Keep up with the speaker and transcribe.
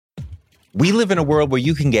We live in a world where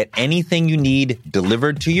you can get anything you need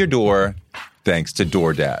delivered to your door thanks to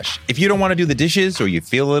DoorDash. If you don't want to do the dishes or you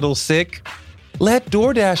feel a little sick, let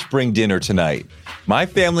DoorDash bring dinner tonight. My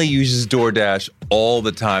family uses DoorDash all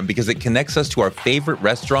the time because it connects us to our favorite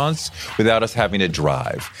restaurants without us having to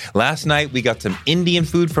drive. Last night, we got some Indian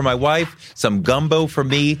food for my wife, some gumbo for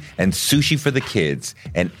me, and sushi for the kids.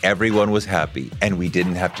 And everyone was happy, and we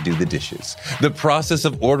didn't have to do the dishes. The process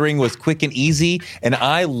of ordering was quick and easy, and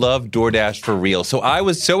I love DoorDash for real. So I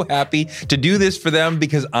was so happy to do this for them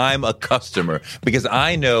because I'm a customer, because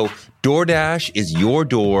I know DoorDash is your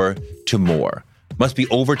door to more. Must be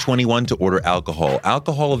over 21 to order alcohol.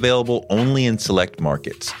 Alcohol available only in select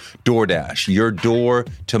markets. DoorDash, your door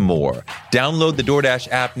to more. Download the DoorDash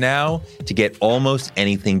app now to get almost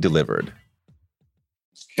anything delivered.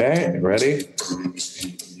 Okay, ready?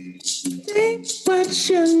 Think what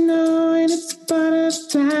you know, and it's about a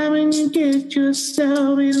time when you get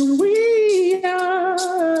yourself in we are.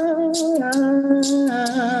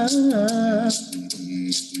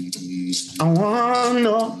 I want to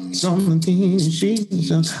know something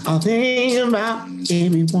she's I think about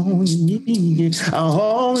everyone you need. I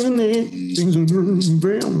hold in it, things are moving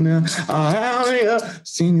real now. I have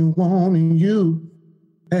seen you wanting you.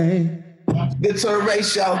 Hey. The Toure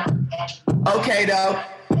Show. Okay, though.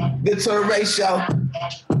 The Toure Show.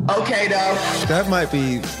 Okay, though. That might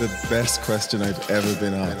be the best question I've ever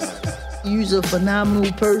been asked. You're a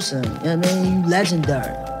phenomenal person. I mean, you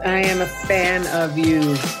legendary. I am a fan of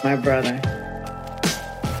you, my brother.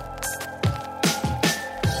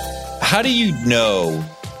 How do you know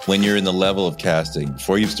when you're in the level of casting,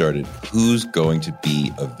 before you've started, who's going to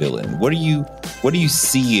be a villain? What are you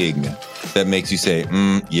seeing that makes you say,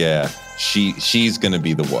 yeah, she's going to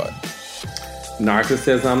be the one?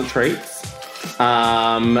 Narcissism traits.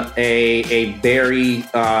 A very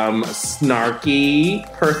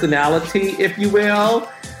snarky personality, if you will.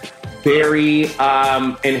 Very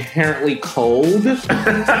inherently cold.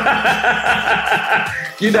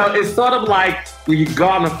 It's sort of like when you go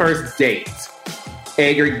on the first date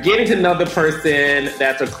and you're getting to know the person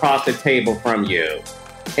that's across the table from you.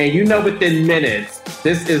 And you know within minutes,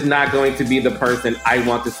 this is not going to be the person I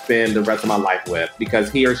want to spend the rest of my life with because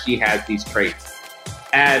he or she has these traits.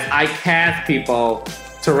 As I cast people,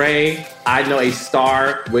 Toure, I know a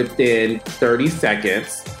star within 30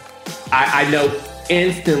 seconds. I know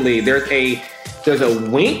instantly there's a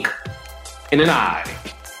wink and an eye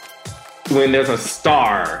when there's a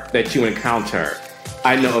star that you encounter.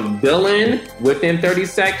 I know a villain within 30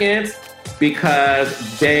 seconds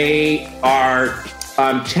because they are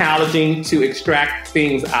challenging to extract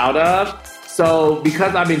things out of. So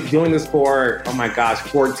because I've been doing this for,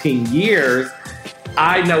 14 years,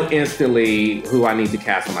 I know instantly who I need to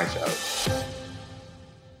cast on my show.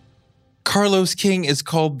 Carlos King is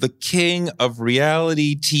called the king of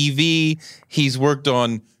reality TV. He's worked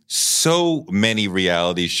on so many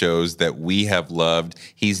reality shows that we have loved.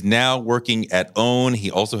 He's now working at OWN. He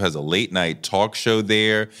also has a late night talk show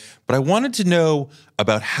there. But I wanted to know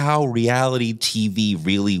about how reality TV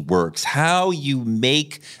really works, how you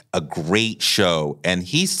make a great show. And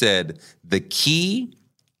he said the key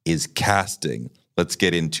is casting. Let's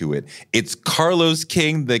get into it. It's Carlos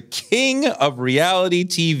King, the king of reality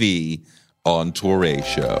TV on Toure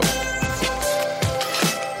Show.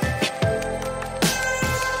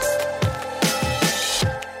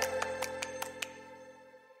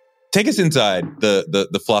 Take us inside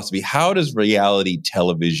the philosophy. How does reality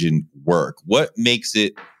television work? What makes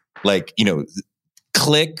it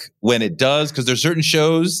click when it does? Because there's certain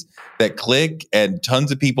shows that click and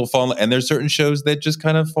tons of people fall, and there's certain shows that just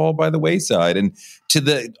kind of fall by the wayside. And to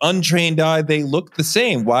the untrained eye, they look the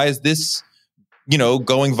same. Why is this,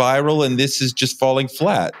 going viral and this is just falling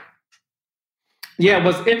flat? Yeah,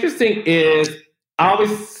 what's interesting is I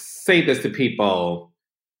always say this to people.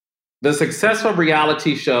 The successful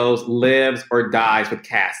reality shows lives or dies with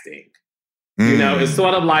casting. It's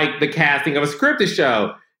sort of like the casting of a scripted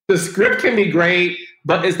show. The script can be great,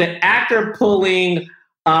 but it's the actor pulling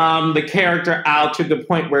the character out to the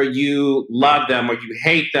point where you love them or you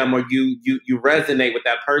hate them or you resonate with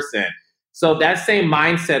that person. So that same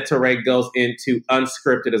mindset, Toure, goes into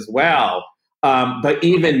unscripted as well, but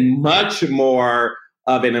even much more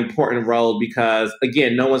of an important role because,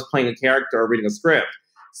 again, no one's playing a character or reading a script.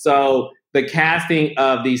 So the casting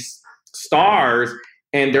of these stars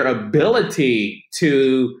and their ability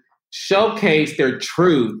to showcase their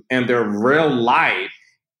truth and their real life,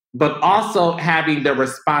 but also having the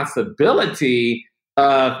responsibility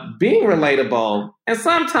of being relatable and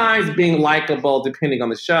sometimes being likable depending on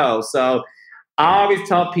the show. So I always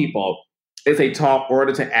tell people, it's a tall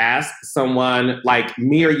order to ask someone like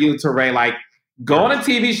me or you, Toure, like, go on a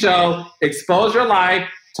TV show, expose your life,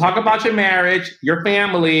 talk about your marriage, your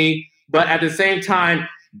family, but at the same time,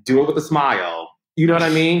 do it with a smile. You know what I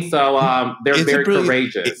mean? So they're very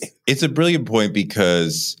courageous. It's a brilliant point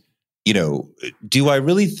because, you know, do I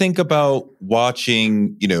really think about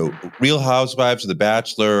watching, you know, Real Housewives or The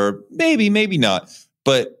Bachelor? Maybe, maybe not.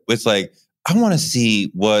 But it's like, I want to see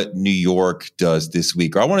what New York does this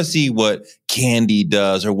week, or I want to see what Candy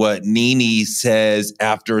does, or what Nene says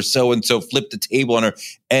after so-and-so flipped the table on her.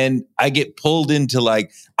 And I get pulled into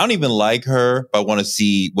like, I don't even like her, but I want to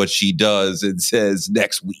see what she does and says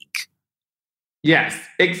next week. Yes,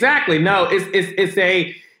 exactly. No,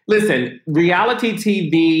 listen, reality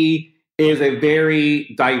TV is a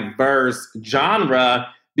very diverse genre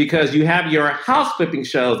because you have your house flipping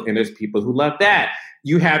shows and there's people who love that.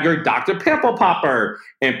 You have your Dr. Pimple Popper,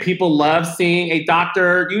 and people love seeing a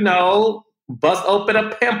doctor, you know, bust open a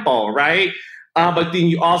pimple, right? But then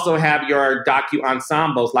you also have your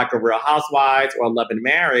docu-ensembles like a Real Housewives or Love and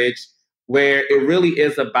Marriage, where it really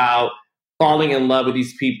is about falling in love with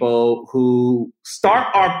these people who start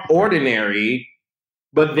off ordinary,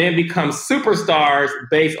 but then become superstars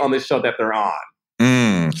based on the show that they're on.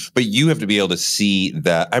 But you have to be able to see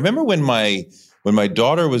that. I remember when my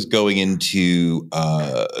daughter was going into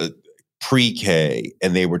pre-K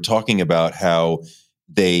and they were talking about how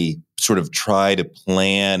they sort of try to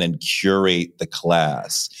plan and curate the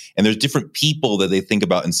class. And there's different people that they think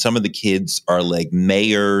about. And some of the kids are like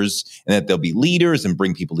mayors and that they'll be leaders and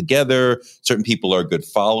bring people together. Certain people are good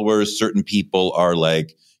followers. Certain people are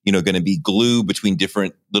like, you know, going to be glue between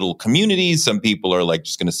different little communities. Some people are like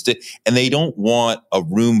just going to sit, and they don't want a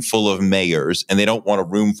room full of mayors and they don't want a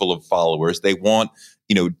room full of followers. They want,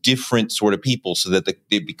 you know, different sort of people so that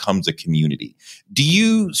it becomes a community. Do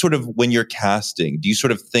you sort of, when you're casting, do you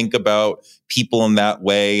sort of think about people in that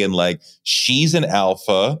way and like, she's an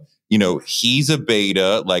alpha, you know, he's a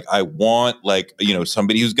beta. Like I want like, you know,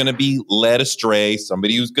 somebody who's going to be led astray,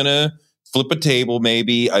 somebody who's going to flip a table,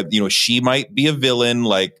 maybe, you know, she might be a villain,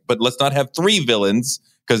 like, but let's not have 3 villains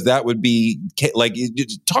because that would be like,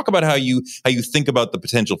 talk about how you think about the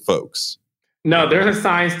potential folks. No, there's a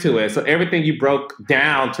science to it. So everything you broke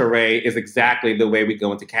down, Toure, is exactly the way we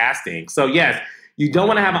go into casting. So yes, you don't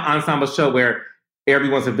want to have an ensemble show where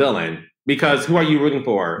everyone's a villain because who are you rooting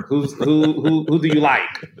for? Who do you like?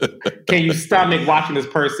 Can you stomach watching this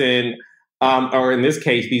person, or in this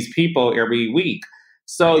case, these people every week?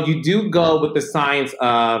 So you do go with the science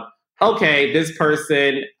of, okay, this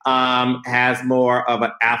person has more of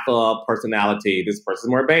an alpha personality. This person's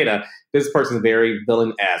more beta. This person's very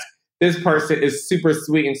villain-esque. This person is super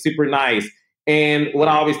sweet and super nice. And what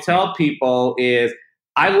I always tell people is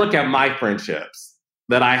I look at my friendships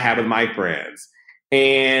that I have with my friends.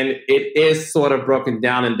 And it is sort of broken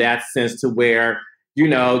down in that sense to where, you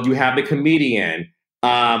know, you have the comedian.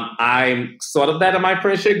 I'm sort of that in my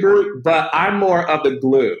friendship group, but I'm more of the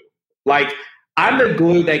glue. Like, I'm the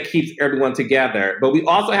glue that keeps everyone together. But we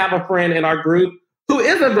also have a friend in our group who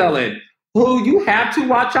is a villain, who you have to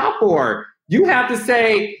watch out for. You have to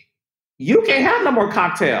say, you can't have no more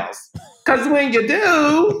cocktails. Because when you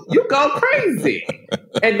do, you go crazy.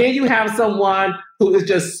 And then you have someone who is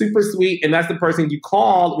just super sweet, and that's the person you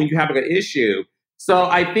call when you're having an issue. So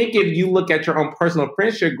I think if you look at your own personal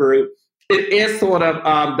friendship group, it is sort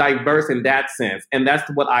of diverse in that sense. And that's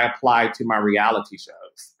what I apply to my reality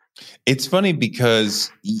shows. It's funny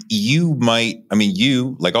because you,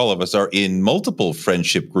 like all of us, are in multiple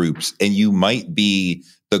friendship groups, and you might be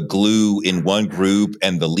the glue in one group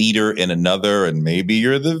and the leader in another, and maybe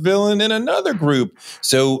you're the villain in another group.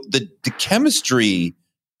 So the chemistry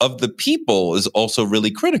of the people is also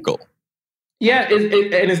really critical. Yeah, and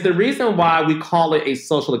it's the reason why we call it a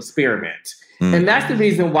social experiment. And that's the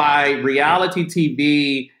reason why reality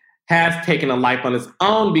TV has taken a life on its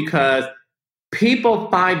own, because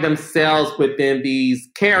people find themselves within these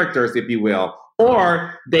characters, if you will,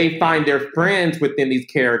 or they find their friends within these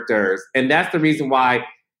characters. And that's the reason why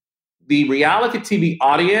the reality TV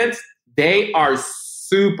audience, they are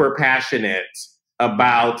super passionate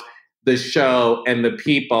about the show and the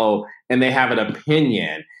people, and they have an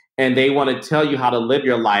opinion, and they want to tell you how to live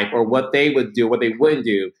your life or what they would do, what they wouldn't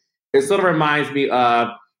do. It sort of reminds me of,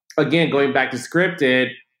 again, going back to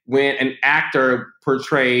scripted, when an actor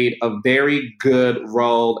portrayed a very good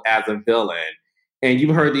role as a villain. And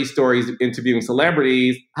you've heard these stories interviewing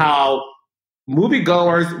celebrities, how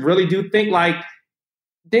moviegoers really do think like,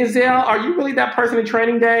 Denzel, are you really that person in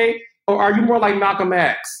Training Day? Or are you more like Malcolm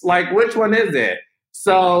X? Like, which one is it?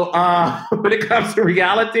 So when it comes to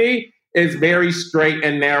reality, it's very straight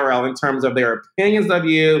and narrow in terms of their opinions of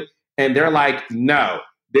you and they're like, no,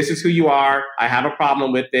 this is who you are. I have a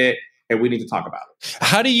problem with it, and we need to talk about it.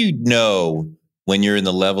 How do you know when you're in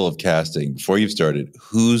the level of casting, before you've started,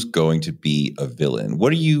 who's going to be a villain?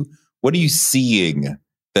 What are you seeing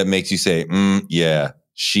that makes you say, yeah,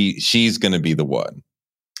 she's going to be the one?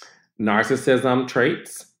 Narcissism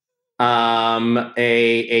traits.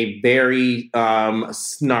 A very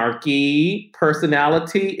snarky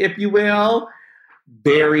personality, if you will.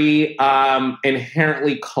 Very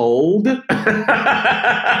inherently cold.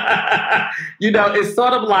 It's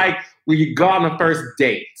sort of like when you go on the first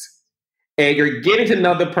date and you're getting to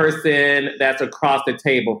know the person that's across the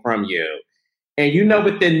table from you. And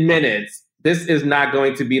within minutes, this is not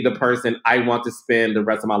going to be the person I want to spend the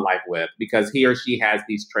rest of my life with because he or she has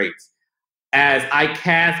these traits. As I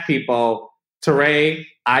cast people, Toure,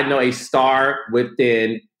 I know a star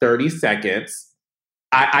within 30 seconds.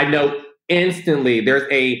 I know instantly there's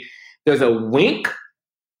a wink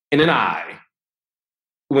and an eye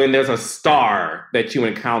when there's a star that you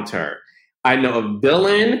encounter. I know a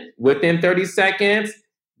villain within 30 seconds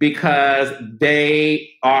because they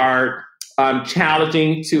are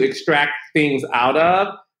challenging to extract things out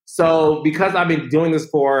of. So because I've been doing this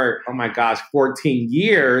for, 14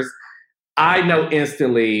 years, I know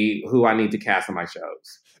instantly who I need to cast on my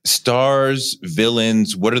shows. Stars,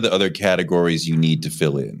 villains, what are the other categories you need to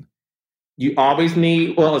fill in? You always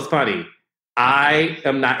need, it's funny. I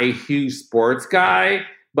am not a huge sports guy,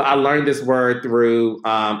 but I learned this word through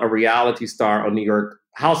a reality star on New York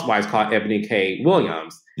Housewives called Ebony K.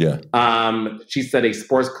 Williams. Yeah. She said a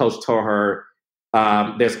sports coach told her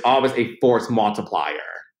there's always a force multiplier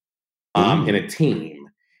in a team.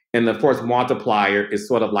 And the force multiplier is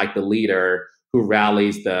sort of like the leader who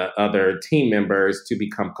rallies the other team members to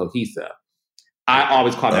become cohesive. I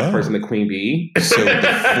always call that person the queen bee, so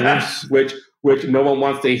the force... which no one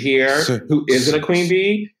wants to hear who isn't a queen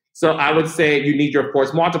bee. So I would say you need your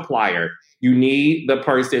force multiplier. You need the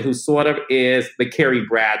person who sort of is the Carrie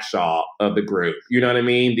Bradshaw of the group. You know what I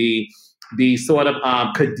mean? The sort of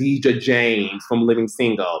Khadijah James from Living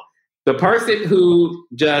Single. The person who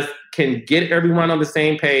just can get everyone on the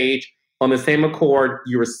same page, on the same accord.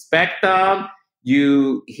 You respect them,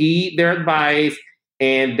 you heed their advice,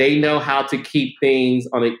 and they know how to keep things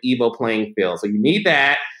on an even playing field. So you need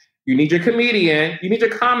that. You need your comedian. You need your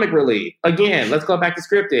comic relief. Again, let's go back to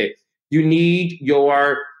scripted. You need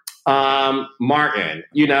your Martin.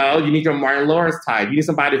 You need your Martin Lawrence type. You need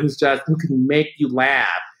somebody who can make you laugh.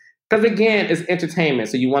 Because again, it's entertainment.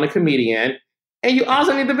 So you want a comedian. And you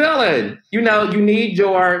also need the villain. You need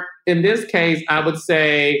your, in this case, I would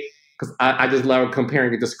say, because I just love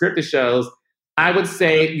comparing it to scripted shows, I would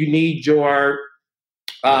say you need your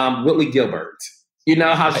Whitley Gilbert. You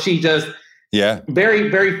know how she just, very,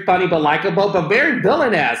 very funny but likable, but very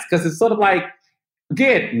villainous, because it's sort of like,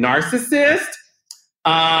 again, narcissist,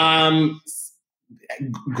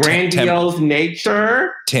 grandiose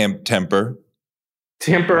nature. Temper,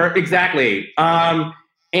 exactly.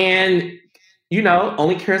 And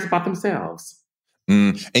only cares about themselves.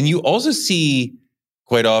 And you also see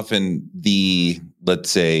quite often the, let's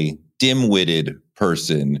say, dim-witted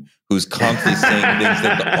person who's constantly saying things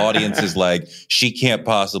that the audience is like, she can't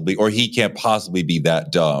possibly, or he can't possibly be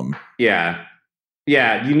that dumb. Yeah.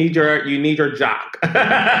 You need your jock,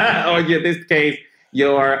 or in this case,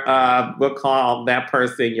 your we'll call that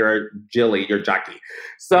person your Jilly, your jockey.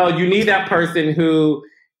 So you need that person who,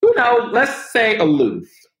 let's say aloof.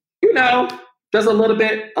 Just a little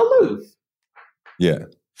bit aloof. Yeah.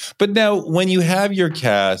 But now when you have your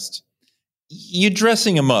cast, you're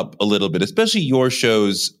dressing them up a little bit, especially your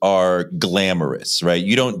shows are glamorous, right?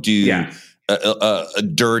 You don't do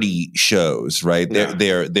dirty shows, right? Yeah.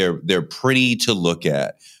 They're pretty to look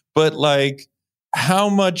at. But like, how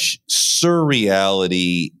much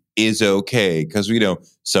surreality is okay? Because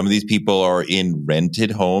some of these people are in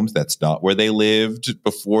rented homes. That's not where they lived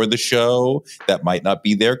before the show. That might not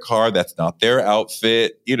be their car. That's not their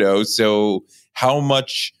outfit, So how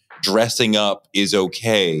much dressing up is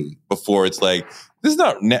okay before it's like, this is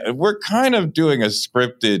not, we're kind of doing a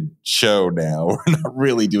scripted show now. We're not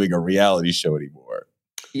really doing a reality show anymore.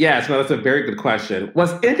 Yes, no, that's a very good question.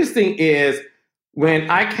 What's interesting is when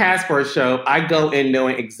I cast for a show, I go in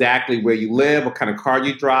knowing exactly where you live, what kind of car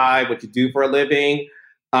you drive, what you do for a living.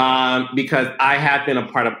 Because I have been a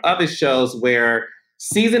part of other shows where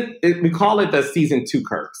we call it the season 2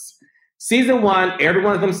 curse. Season 1,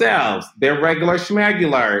 everyone's themselves. They're regular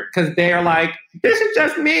schmegular because they're like, this is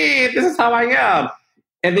just me. This is how I am.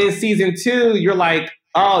 And then season 2, you're like,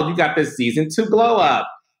 oh, you got this season 2 glow up.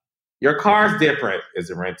 Your car's different.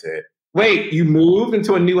 Is it rented? Wait, you moved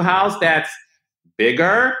into a new house that's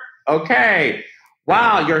bigger? Okay.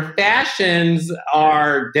 wow, your fashions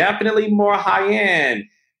are definitely more high end.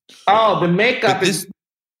 Oh, the makeup is.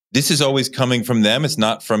 This is always coming from them. It's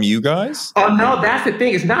not from you guys. Oh no, that's the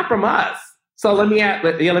thing. It's not from us. So let me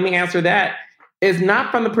answer that. It's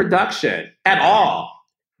not from the production at all.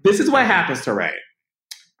 This is what happens, Toure.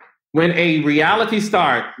 When a reality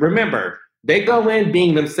star, remember, they go in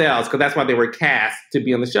being themselves because that's why they were cast to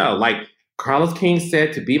be on the show. Like Carlos King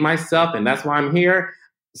said, to be myself, and that's why I'm here.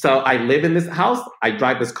 So I live in this house. I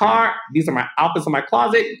drive this car. These are my outfits in my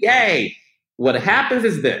closet. Yay. What happens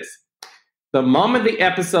is this. The moment the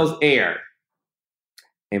episodes air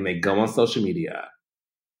and they go on social media,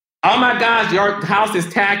 oh my gosh, your house is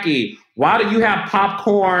tacky. Why do you have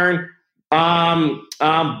popcorn,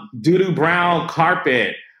 doo-doo brown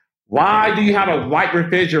carpet? Why do you have a white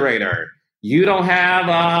refrigerator? You don't have,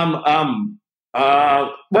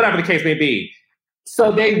 whatever the case may be.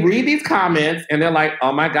 So they read these comments and they're like,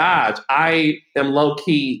 oh my gosh, I am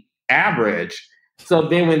low-key average. So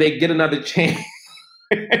then when they get another chance,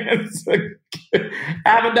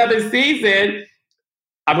 have another season,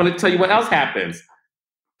 I'm going to tell you what else happens.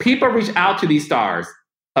 People reach out to these stars,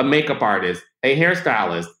 a makeup artist, a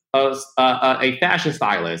hairstylist, a fashion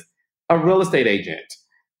stylist, a real estate agent.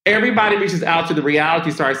 Everybody reaches out to the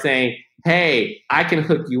reality star saying, hey, I can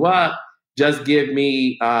hook you up. Just give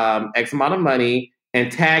me X amount of money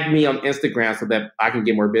and tag me on Instagram so that I can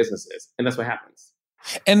get more businesses. And that's what happens.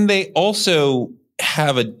 And they also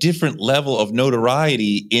have a different level of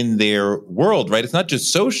notoriety in their world, right? It's not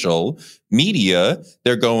just social media.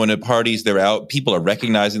 They're going to parties, they're out, people are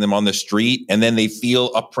recognizing them on the street, and then they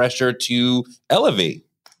feel a pressure to elevate.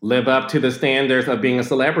 Live up to the standards of being a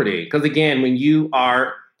celebrity. Because again, when you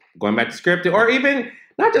are going back to scripted, or even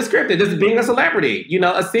not just scripted, just being a celebrity, you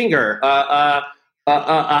know, a singer, a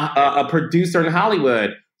producer in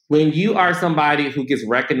Hollywood, when you are somebody who gets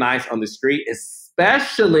recognized on the street,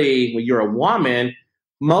 especially when you're a woman,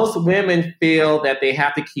 most women feel that they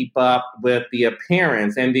have to keep up with the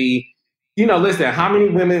appearance and the, you know, listen, how many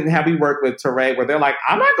women have we worked with, Toure, where they're like,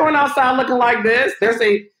 I'm not going outside looking like this. There's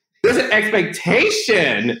an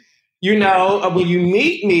expectation, you know, when you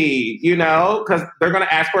meet me, you know, because they're going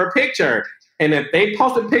to ask for a picture. And if they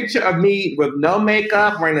post a picture of me with no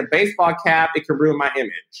makeup, wearing a baseball cap, it can ruin my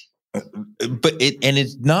image. But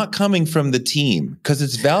it's not coming from the team because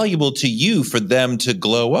it's valuable to you for them to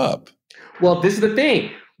glow up. Well, this is the thing.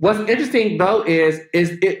 What's interesting, though, is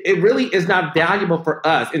it really is not valuable for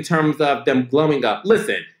us in terms of them glowing up.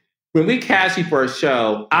 Listen, when we cast you for a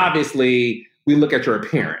show, obviously we look at your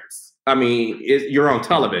appearance. I mean, you're on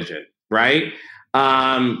television, right?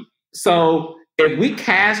 So if we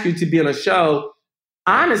cast you to be on a show,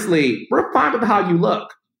 honestly, we're fine with how you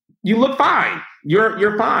look. You look fine.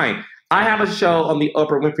 You're fine. I have a show on the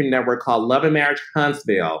Oprah Winfrey Network called Love Marriage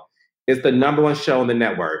Huntsville. It's the #1 show on the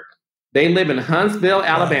network. They live in Huntsville,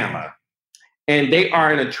 Alabama, and they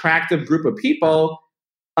are an attractive group of people,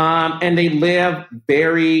 and they live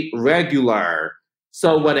very regular.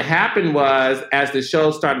 So what happened was, as the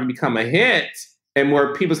show started to become a hit and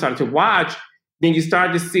more people started to watch, then you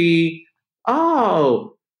started to see,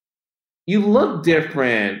 oh, you look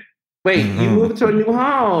different. Wait, you moved to a new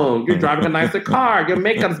home. You're driving a nicer car. Your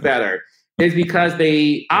makeup's better. It's because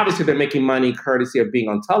they're making money courtesy of being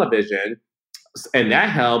on television, and that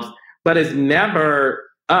helps. But it's never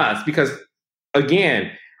us because,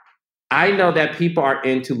 again, I know that people are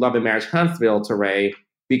into Love and Marriage Huntsville, Toure,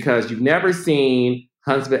 because you've never seen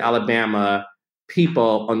Huntsville, Alabama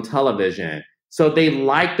people on television. So they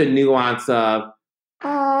like the nuance of,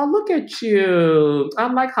 oh, look at you.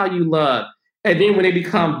 I like how you look. And then when they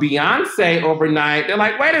become Beyonce overnight, they're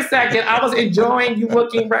like, wait a second, I was enjoying you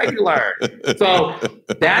looking regular. So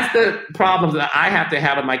that's the problems that I have to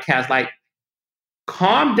have in my cast. Like,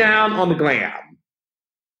 calm down on the glam.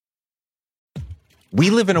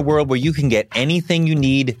 We live in a world where you can get anything you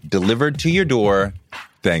need delivered to your door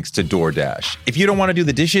thanks to DoorDash. If you don't want to do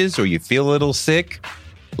the dishes or you feel a little sick,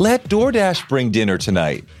 let DoorDash bring dinner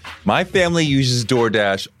tonight. My family uses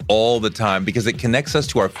DoorDash all the time because it connects us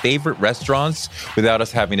to our favorite restaurants without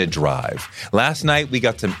us having to drive. Last night, we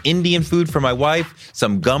got some Indian food for my wife,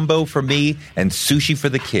 some gumbo for me, and sushi for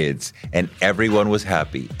the kids. And everyone was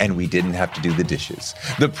happy, and we didn't have to do the dishes.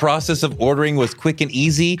 The process of ordering was quick and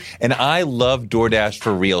easy, and I love DoorDash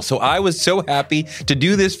for real. So I was so happy to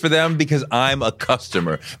do this for them because I'm a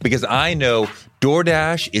customer, because I know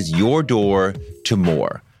DoorDash is your door to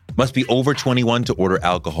more. Must be over 21 to order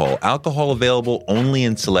alcohol. Alcohol available only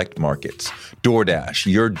in select markets.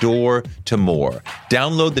 DoorDash, your door to more.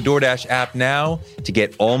 Download the DoorDash app now to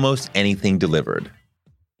get almost anything delivered.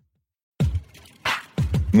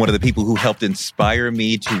 One of the people who helped inspire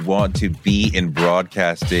me to want to be in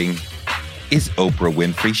broadcasting is Oprah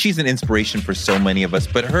Winfrey. She's an inspiration for so many of us,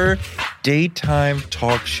 but her daytime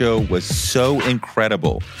talk show was so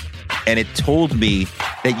incredible. And it told me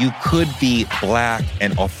that you could be Black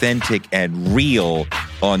and authentic and real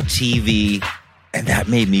on TV. And that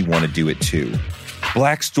made me want to do it too.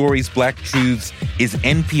 Black Stories, Black Truths is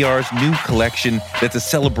NPR's new collection that's a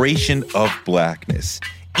celebration of Blackness.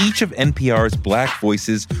 Each of NPR's Black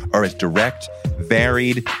voices are as direct,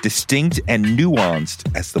 varied, distinct, and nuanced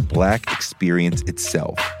as the Black experience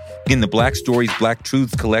itself. In the Black Stories, Black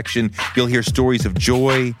Truths collection, you'll hear stories of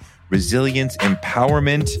joy, resilience,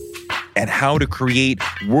 empowerment, and how to create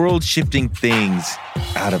world-shifting things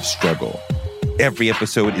out of struggle. Every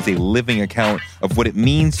episode is a living account of what it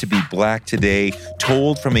means to be Black today,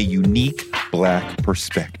 told from a unique Black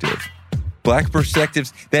perspective. Black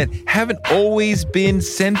perspectives that haven't always been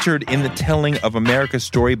centered in the telling of America's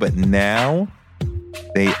story, but now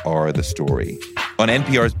they are the story. On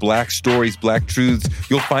NPR's Black Stories, Black Truths,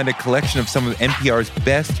 you'll find a collection of some of NPR's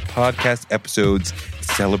best podcast episodes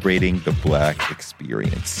celebrating the Black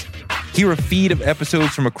experience. Hear a feed of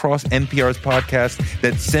episodes from across NPR's podcasts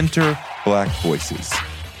that center Black voices.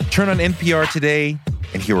 Turn on NPR today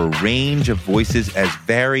and hear a range of voices as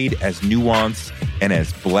varied, as nuanced, and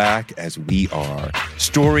as Black as we are.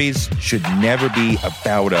 Stories should never be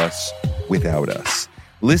about us without us.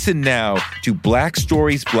 Listen now to Black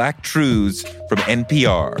Stories, Black Truths from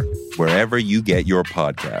NPR, wherever you get your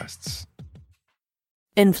podcasts.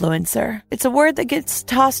 Influencer. It's a word that gets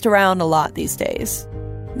tossed around a lot these days.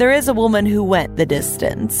 There is a woman who went the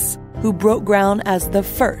distance, who broke ground as the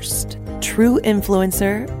first true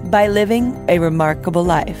influencer by living a remarkable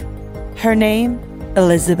life. Her name,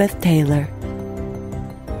 Elizabeth Taylor.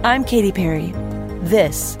 I'm Katy Perry.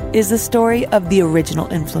 This is the story of the original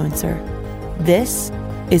influencer. This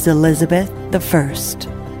is Elizabeth the First.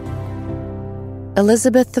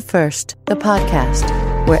 Elizabeth the First, the podcast,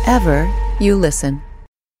 wherever you listen.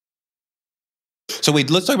 So wait,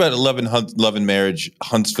 let's talk about Love and Marriage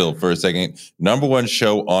Huntsville for a second. Number one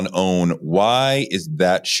show on OWN. Why is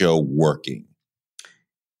that show working?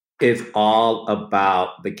 It's all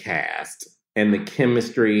about the cast and the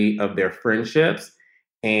chemistry of their friendships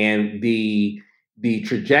and the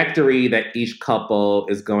trajectory that each couple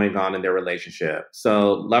is going on in their relationship.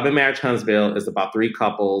 So Love and Marriage Huntsville is about three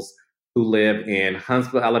couples who live in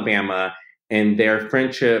Huntsville, Alabama, and their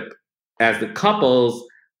friendship as the couples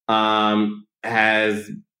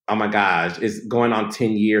is going on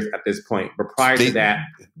 10 years at this point. But prior to that,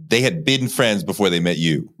 they had been friends before they met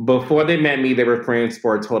you. Before they met me, they were friends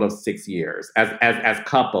for a total of 6 years as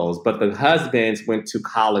couples. But the husbands went to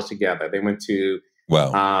college together. They went to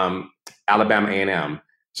Alabama A&M.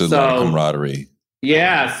 So a lot of camaraderie.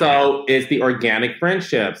 Yeah, so it's the organic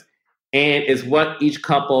friendships. And it's what each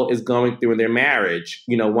couple is going through in their marriage.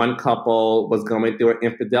 You know, one couple was going through an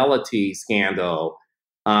infidelity scandal.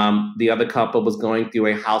 The other couple was going through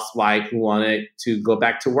a housewife who wanted to go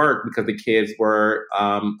back to work because the kids were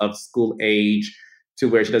of school age to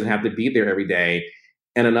where she doesn't have to be there every day.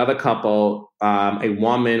 And another couple, a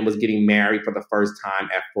woman was getting married for the first time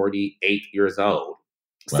at 48 years old.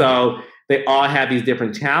 Wow. So they all had these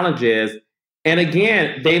different challenges. And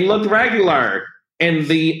again, they looked regular. And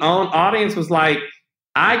the own audience was like,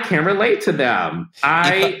 I can relate to them.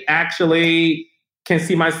 I actually can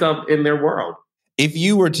see myself in their world. If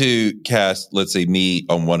you were to cast, let's say, me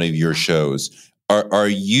on one of your shows, are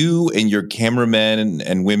you and your cameramen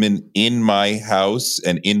and women in my house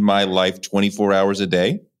and in my life 24 hours a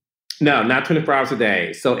day? No, not 24 hours a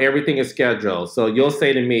day. So everything is scheduled. So you'll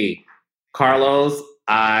say to me, Carlos,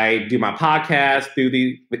 I do my podcast through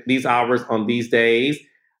these hours on these days,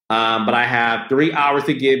 but I have 3 hours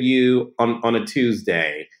to give you on a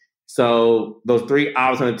Tuesday. So those 3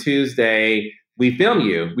 hours on a Tuesday, we film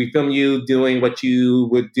you. We film you doing what you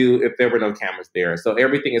would do if there were no cameras there. So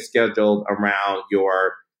everything is scheduled around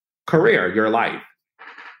your career, your life.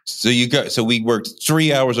 So we worked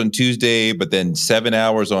 3 hours on Tuesday, but then 7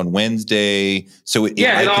 hours on Wednesday. So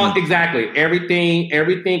exactly.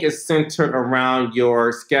 Everything is centered around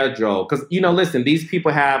your schedule. Because, listen, these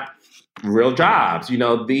people have real jobs.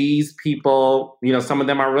 These people, some of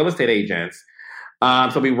them are real estate agents.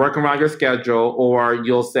 So we work around your schedule, or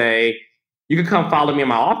you'll say, you can come follow me in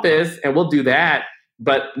my office and we'll do that.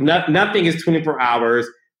 But nothing is 24 hours.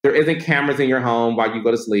 There isn't cameras in your home while you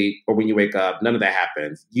go to sleep or when you wake up. None of that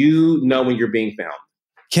happens. You know when you're being filmed.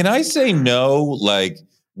 Can I say no? Like,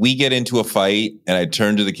 we get into a fight and I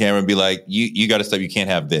turn to the camera and be like, you got to stop. You can't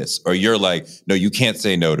have this. Or you're like, no, you can't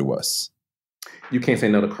say no to us. You can't say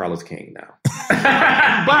no to Carlos King now.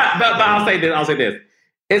 but I'll say this.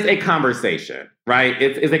 it's a conversation, right?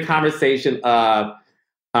 It's a conversation of,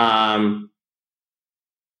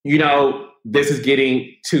 this is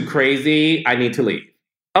getting too crazy. I need to leave.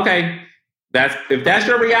 Okay, if that's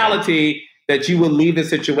your reality, that you will leave the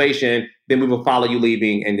situation, then we will follow you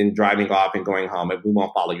leaving and then driving off and going home, and we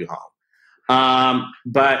won't follow you home.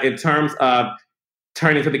 But in terms of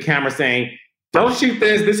turning to the camera saying, "Don't shoot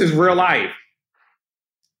this. This is real life."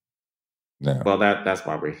 No. Well, that's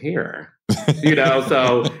why we're here.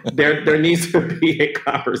 So there needs to be a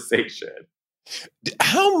conversation.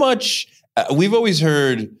 How much we've always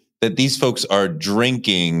heard that these folks are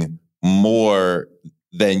drinking more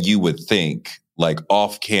than you would think, like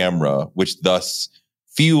off camera, which thus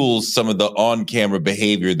fuels some of the on-camera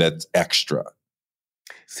behavior that's extra.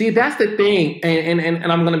 See, that's the thing.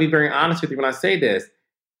 And I'm going to be very honest with you when I say this.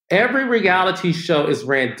 Every reality show is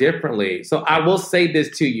ran differently. So I will say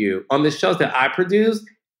this to you. On the shows that I produce,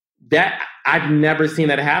 that I've never seen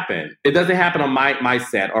that happen. It doesn't happen on my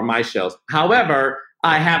set or my shows. However,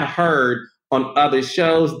 I have heard on other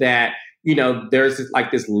shows that, there's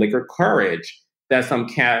this liquor courage that some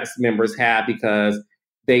cast members have because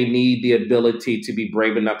they need the ability to be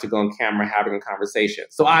brave enough to go on camera having a conversation.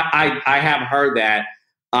 So I have heard that.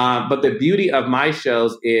 But the beauty of my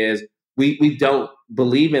shows is we don't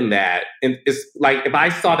believe in that. And it's like, if I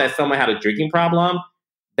saw that someone had a drinking problem,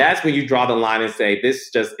 that's when you draw the line and say, this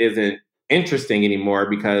just isn't interesting anymore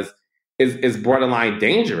because it's borderline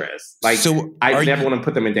dangerous. Like, so I never want to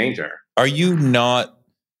put them in danger. Are you not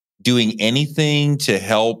doing anything to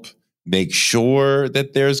help make sure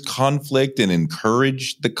that there's conflict and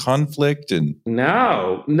encourage the conflict? And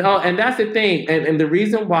No. And that's the thing. And the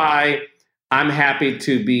reason why I'm happy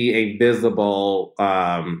to be a visible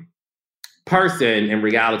person in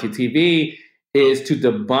reality TV is to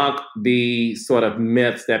debunk the sort of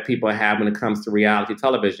myths that people have when it comes to reality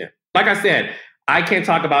television. Like I said, I can't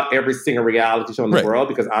talk about every single reality show in the world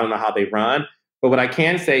because I don't know how they run. But what I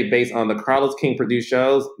can say based on the Carlos King produced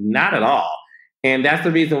shows, not at all. And that's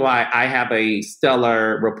the reason why I have a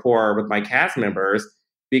stellar rapport with my cast members,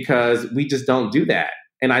 because we just don't do that.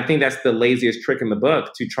 And I think that's the laziest trick in the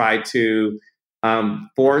book, to try to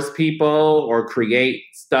force people or create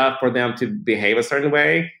stuff for them to behave a certain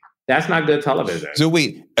way. That's not good television. So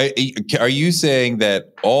wait, are you saying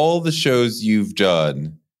that all the shows you've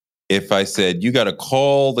done, if I said you got to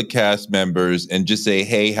call the cast members and just say,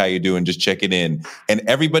 "Hey, how you doing? Just checking in," and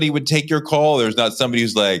everybody would take your call? There's not somebody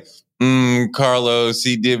who's like, Carlos,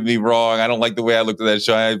 he did me wrong. I don't like the way I looked at that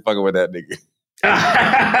show. I ain't fucking with that nigga.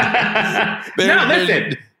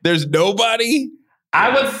 Listen. There's nobody? I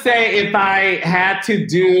would say if I had to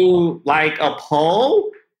do like a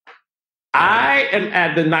poll, I am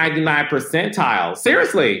at the 99th percentile.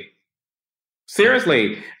 Seriously.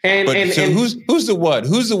 And who's the one?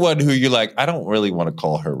 Who's the one who you're like, I don't really want to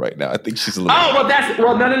call her right now. I think she's a little. No.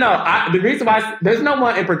 The reason why there's no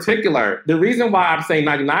one in particular. The reason why I'm saying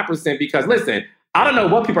 99% because listen, I don't know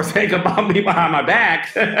what people are saying about me behind my back.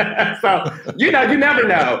 So you never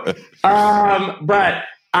know. But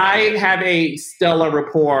I have a stellar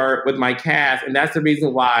rapport with my cast, and that's the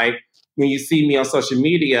reason why when you see me on social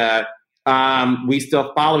media, we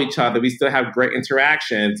still follow each other. We still have great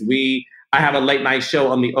interactions. I have a late night show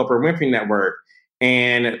on the Oprah Winfrey Network,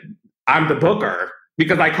 and I'm the booker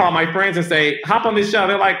because I call my friends and say, hop on this show.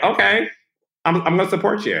 They're like, okay, I'm going to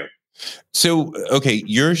support you. So, okay,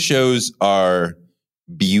 your shows are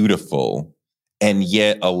beautiful, and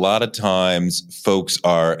yet a lot of times folks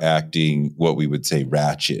are acting what we would say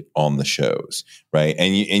ratchet on the shows, right?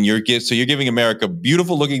 And you're giving America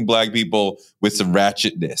beautiful looking Black people with some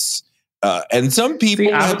ratchetness. And some people...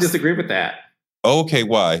 See, I would disagree with that. Okay,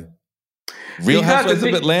 why? Real Housewives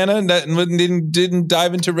of Atlanta didn't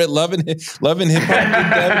dive into love and hip hop, didn't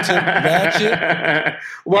dive into ratchet.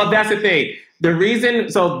 Well, that's the thing. The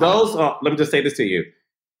reason, so those, let me just say this to you.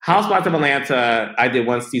 Housewives of Atlanta, I did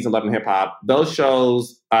one season, Love and Hip Hop. Those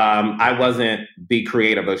shows, I wasn't the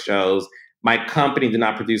creator of those shows. My company did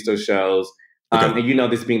not produce those shows. Okay.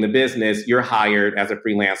 And this being the business, you're hired as a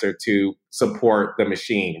freelancer to support the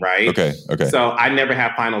machine, right? Okay. So I never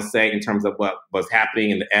had final say in terms of what was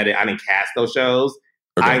happening in the edit. I didn't cast those shows.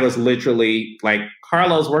 Okay. I was literally like,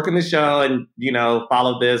 Carlos, work in the show and,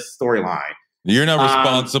 follow this storyline. You're not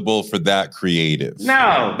responsible for that creative.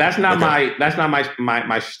 No, that's not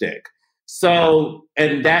my shtick. So,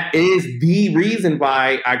 and that is the reason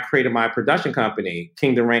why I created my production company,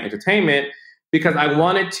 Kingdom Reign Entertainment, because I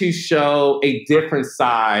wanted to show a different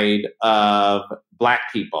side of Black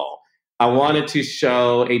people. I wanted to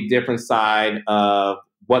show a different side of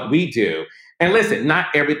what we do. And listen, not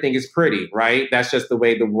everything is pretty, right? That's just the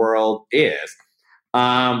way the world is.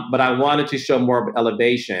 But I wanted to show more of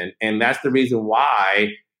elevation. And that's the reason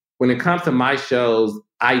why when it comes to my shows,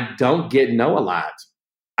 I don't get no a lot.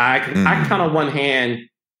 I count on one hand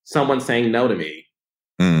someone saying no to me.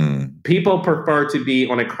 People prefer to be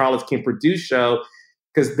on a Carlos King produced show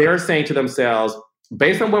because they're saying to themselves,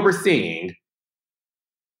 based on what we're seeing,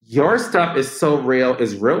 your stuff is so real,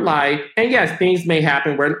 is real life. And yes, things may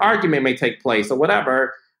happen where an argument may take place or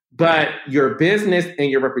whatever, but your business and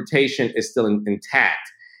your reputation is still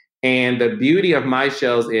intact. And the beauty of my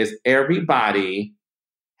shows is everybody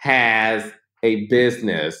has a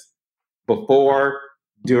business before,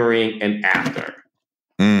 during, and after.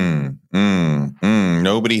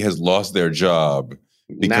 Nobody has lost their job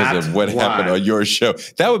because of what happened on your show.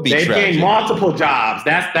 That would be tragic. They've gained multiple jobs.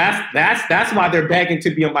 That's why they're begging to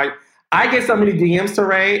be on my. I get so many DMs,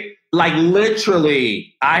 Toure. Like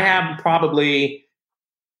literally, I have probably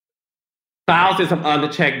thousands of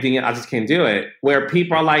unchecked DMs. I just can't do it. Where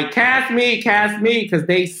people are like, cast me, because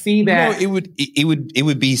they see that. No, it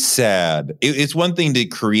would be sad. It's one thing to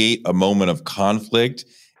create a moment of conflict.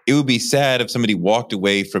 It would be sad if somebody walked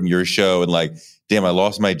away from your show and like, damn, I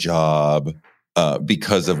lost my job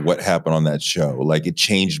because of what happened on that show. Like it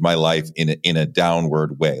changed my life in a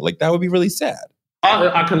downward way. Like that would be really sad.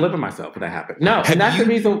 I couldn't live with myself if that happened. No, and that's the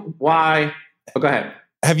reason why. Oh, go ahead.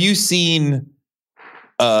 Have you seen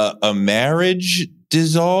a marriage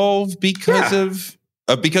dissolve because of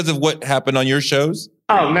what happened on your shows?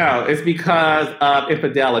 Oh no, it's because of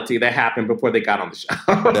infidelity that happened before they got on the show.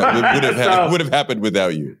 That would have happened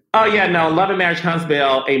without you. Oh yeah, no, Love Marriage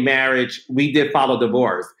Huntsville, a marriage, we did follow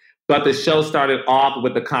divorce. But the show started off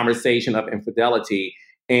with the conversation of infidelity.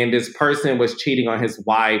 And this person was cheating on his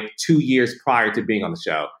wife 2 years prior to being on the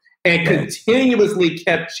show. And continuously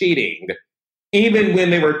kept cheating. Even when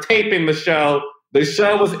they were taping the show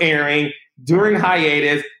was airing during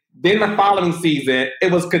hiatus. Then the following season,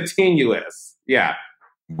 it was continuous. Yeah.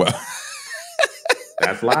 Well,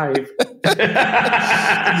 that's life. I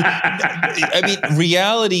mean,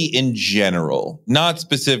 reality in general, not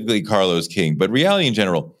specifically Carlos King, but reality in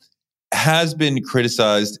general has been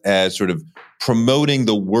criticized as sort of promoting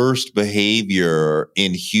the worst behavior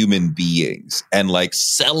in human beings and like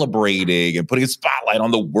celebrating and putting a spotlight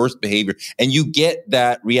on the worst behavior. And you get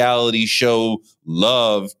that reality show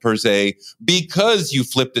love per se because you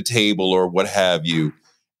flipped a table or what have you.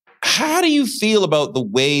 How do you feel about the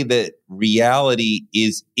way that reality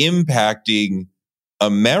is impacting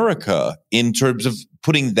America in terms of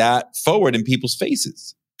putting that forward in people's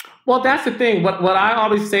faces? Well, that's the thing. What I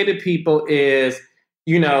always say to people is,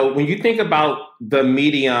 you know, when you think about the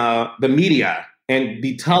media and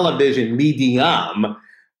the television medium,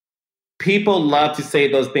 people love to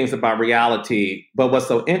say those things about reality. But what's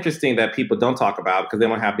so interesting that people don't talk about because they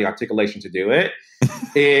don't have the articulation to do it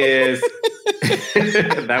is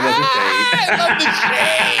that wasn't shade. I love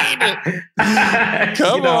the shade.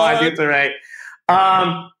 Come on. I do it right.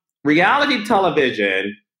 Reality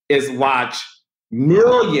television is watched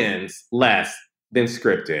millions less than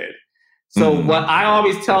scripted. So what I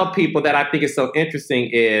always tell people that I think is so interesting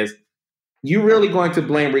is you're really going to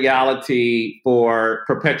blame reality for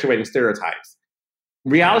perpetuating stereotypes.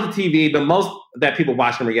 Reality TV, the most that people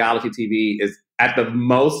watch on reality TV is at the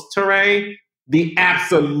most, Toure, the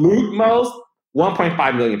absolute most,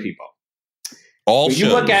 1.5 million people. All shows. You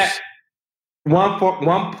look at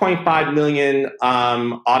 1.5 million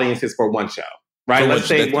audiences for one show, right? Let's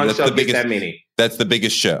say one show gets that many. That's the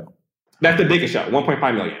biggest show. That's the biggest show,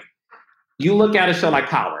 1.5 million. You look at a show like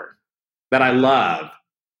Power, that I love.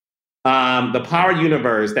 The Power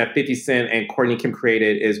universe that 50 Cent and Courtney Kim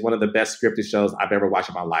created is one of the best scripted shows I've ever watched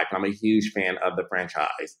in my life. I'm a huge fan of the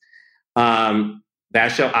franchise. That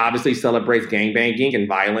show obviously celebrates gangbanging and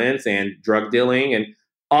violence and drug dealing and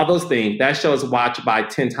all those things. That show is watched by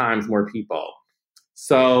 10 times more people.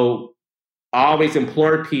 So I always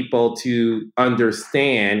implore people to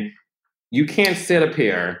understand you can't sit up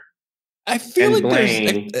here. I feel like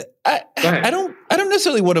blame. I don't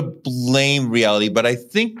necessarily want to blame reality, but I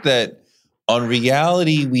think that on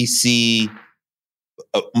reality we see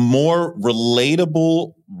more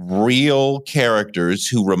relatable, real characters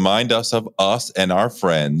who remind us of us and our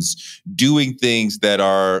friends doing things that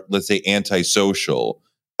are, let's say, antisocial.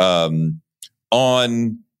 On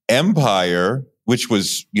Empire, which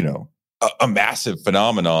was, you know, a massive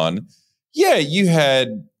phenomenon. Yeah, you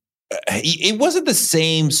had. It wasn't the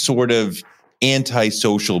same sort of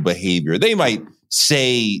antisocial behavior. They might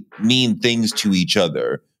say mean things to each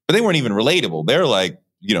other, but they weren't even relatable. They're like,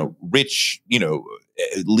 you know, rich, you know,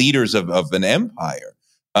 leaders of an empire.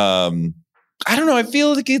 I don't know. I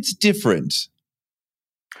feel like it's different.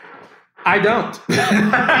 I don't.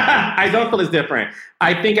 I don't feel it's different.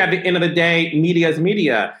 I think at the end of the day, media is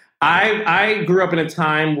media. I grew up in a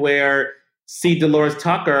time where Dolores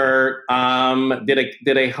Tucker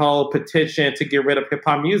did a whole petition to get rid of hip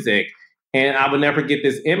hop music, and I would never get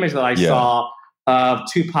this image that I saw of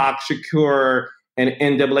Tupac Shakur and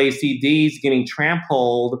NAACDs getting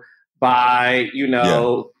trampled by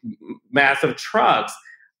massive trucks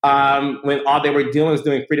when all they were doing was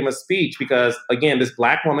doing freedom of speech. Because again, this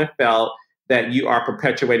Black woman felt that you are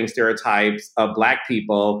perpetuating stereotypes of Black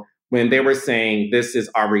people when they were saying this is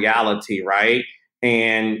our reality, right?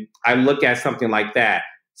 And I look at something like that.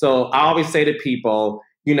 So I always say to people,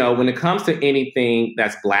 when it comes to anything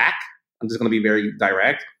that's Black, I'm just going to be very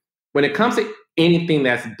direct. When it comes to anything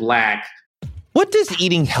that's Black. What does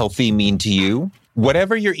eating healthy mean to you?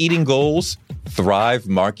 Whatever your eating goals, Thrive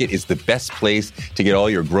Market is the best place to get all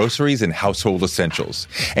your groceries and household essentials.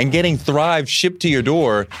 And getting Thrive shipped to your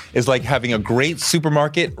door is like having a great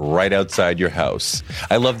supermarket right outside your house.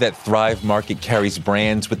 I love that Thrive Market carries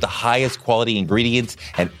brands with the highest quality ingredients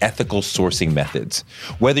and ethical sourcing methods.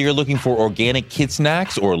 Whether you're looking for organic kid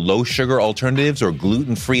snacks or low-sugar alternatives or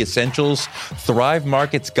gluten-free essentials, Thrive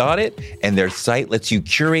Market's got it, and their site lets you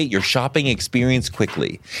curate your shopping experience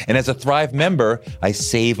quickly. And as a Thrive member, I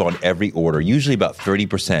save on every order, usually about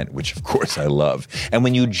 30%, which of course I love. And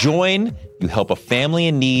when you join, you help a family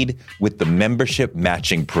in need with the membership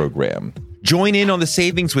matching program. Join in on the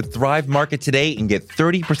savings with Thrive Market today and get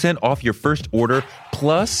 30% off your first order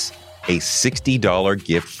plus a $60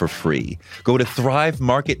 gift for free. Go to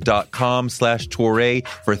thrivemarket.com/Toure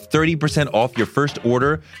for 30% off your first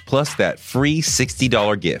order plus that free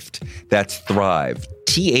 $60 gift. That's Thrive,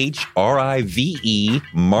 THRIVE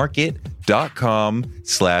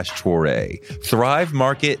market.com/Toure.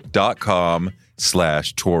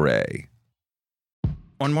 thrivemarket.com/Toure.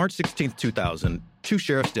 On March 16, 2000, 2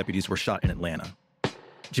 sheriff's deputies were shot in Atlanta.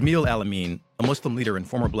 Jamil Al-Amin, a Muslim leader and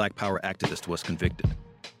former Black Power activist, was convicted.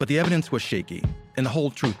 But the evidence was shaky, and the whole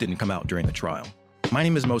truth didn't come out during the trial. My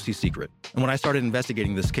name is Mosi Secret, and when I started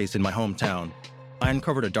investigating this case in my hometown, I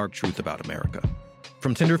uncovered a dark truth about America.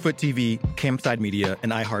 From Tenderfoot TV, Campside Media,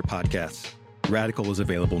 and iHeart Podcasts, Radical is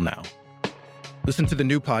available now. Listen to the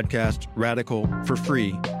new podcast, Radical, for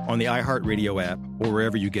free on the iHeart Radio app or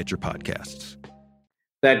wherever you get your podcasts.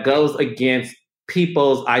 That goes against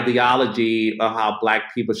people's ideology of how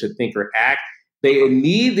Black people should think or act. They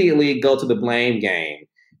immediately go to the blame game.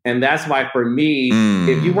 And that's why, for me,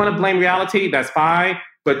 if you want to blame reality, that's fine.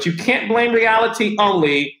 But you can't blame reality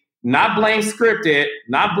only, not blame scripted,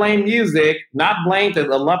 not blame music, not blame the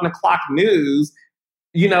 11 o'clock news.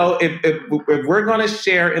 If we're going to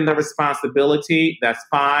share in the responsibility, that's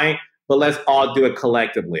fine. But let's all do it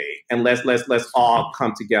collectively. And let's all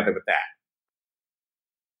come together with that.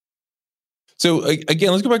 So again,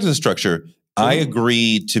 let's go back to the structure. I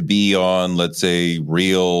agreed to be on, let's say,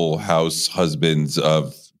 Real House Husbands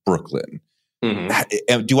of Brooklyn.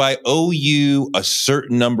 Do I owe you a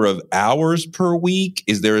certain number of hours per week?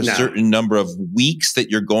 Is there a certain number of weeks that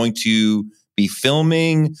you're going to be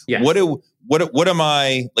filming? Yes. What am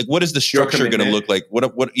I like? What is the structure going to look like? What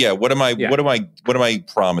am I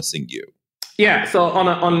promising you? Yeah. So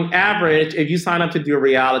on average, if you sign up to do a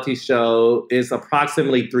reality show, it's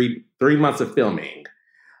approximately three months of filming.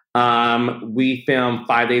 We film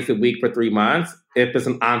 5 days a week for 3 months. If it's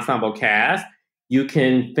an ensemble cast, you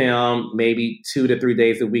can film maybe 2 to 3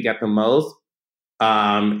 days a week at the most.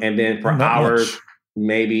 And then for hours,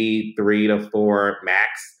 maybe 3 to 4 max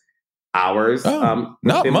hours. Not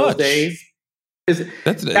much. Those days.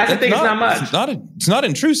 That's the thing. It's not much. It's not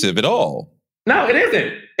intrusive at all. No, it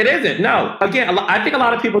isn't. It isn't. No. Again, I think a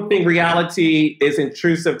lot of people think reality is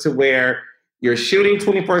intrusive to where you're shooting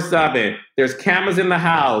 24/7. There's cameras in the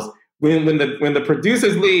house. When the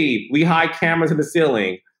producers leave, we hide cameras in the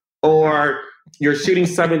ceiling. Or you're shooting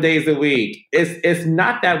 7 days a week. It's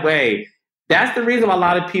not that way. That's the reason why a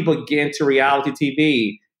lot of people get into reality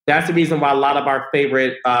TV. That's the reason why a lot of our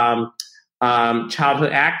favorite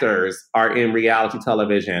childhood actors are in reality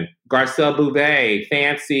television. Garcelle Bouvet,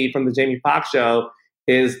 Fancy from the Jamie Foxx show,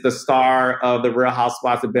 is the star of The Real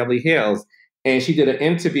Housewives of Beverly Hills. And she did an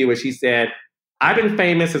interview where she said, I've been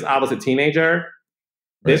famous since I was a teenager.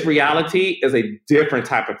 This reality is a different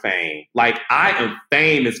type of fame. Like, I am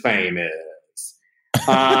famous.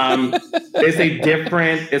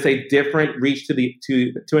 It's a different reach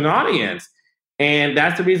to an audience. And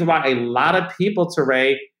that's the reason why a lot of people,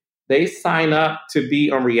 Toure, they sign up to be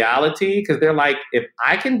on reality because they're like, if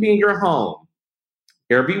I can be in your home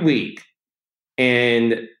every week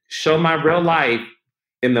and show my real life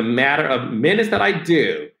in the matter of minutes that I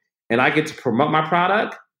do, and I get to promote my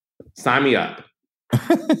product, sign me up.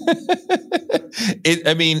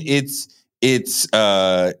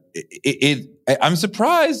 I'm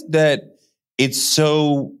surprised that it's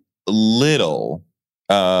so little.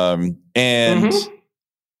 And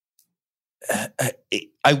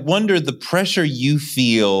I wonder the pressure you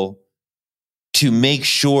feel to make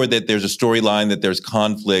sure that there's a storyline, that there's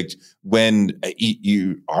conflict when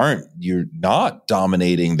you're not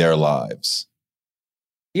dominating their lives.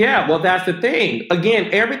 Yeah, well, that's the thing. Again,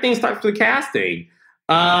 everything starts with casting.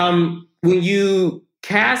 When you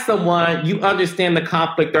cast someone, you understand the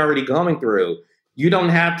conflict they're already going through. You don't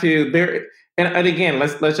have to. And again,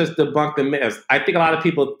 let's just debunk the myths. I think a lot of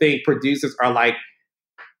people think producers are like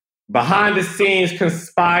behind the scenes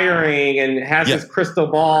conspiring and has this crystal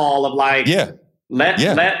ball of like, let's,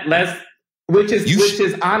 which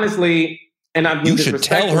is honestly. And you should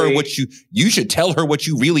tell her what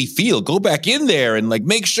you really feel. Go back in there and like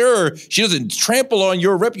make sure she doesn't trample on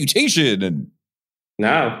your reputation. And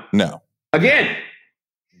no. Again,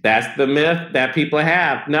 that's the myth that people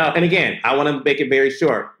have. No, and again, I want to make it very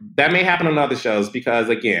short. That may happen on other shows because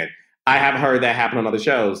again, I have heard that happen on other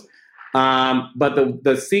shows. But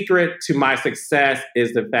the secret to my success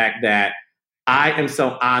is the fact that I am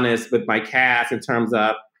so honest with my cast in terms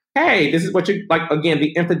of, hey, this is what you like. Again,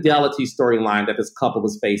 the infidelity storyline that this couple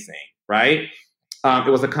was facing, right?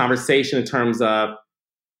 It was a conversation in terms of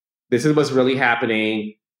this is what's really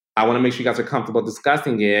happening. I want to make sure you guys are comfortable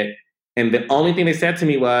discussing it. And the only thing they said to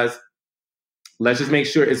me was, let's just make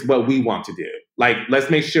sure it's what we want to do. Like, let's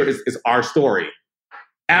make sure it's our story.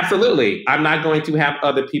 Absolutely. I'm not going to have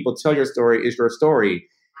other people tell your story. It's your story.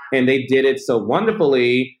 And they did it so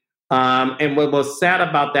wonderfully. And what was sad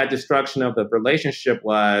about that destruction of the relationship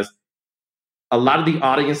was a lot of the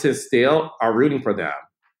audiences still are rooting for them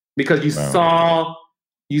because you saw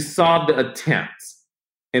the attempts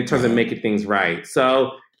in terms of making things right.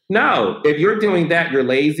 So no, if you're doing that, you're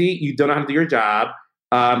lazy. You don't know how to do your job.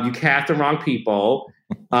 You cast the wrong people,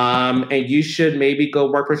 and you should maybe go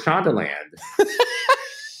work for Shondaland.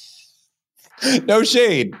 No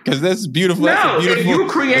shade, because that's beautiful. No, if you're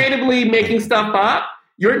creatively making stuff up.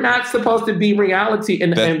 You're not supposed to be reality.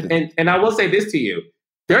 And I will say this to you.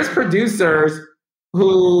 There's producers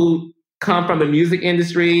who come from the music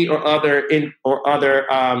industry or other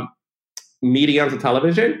mediums of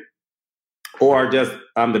television or just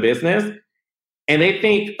the business. And they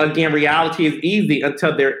think, again, reality is easy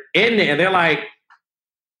until they're in it. And they're like,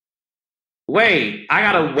 wait, I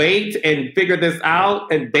got to wait and figure this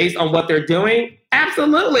out. And based on what they're doing,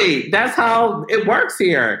 absolutely. That's how it works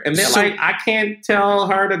here. And they're like, I can't tell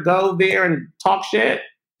her to go there and talk shit.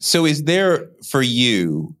 So is there for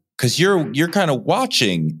you, because you're kind of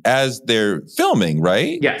watching as they're filming,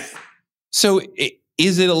 right? Yes. So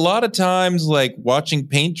is it a lot of times like watching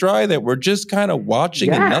paint dry that we're just kind of watching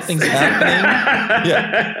and nothing's happening?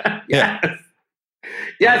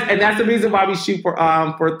 Yes, and that's the reason why we shoot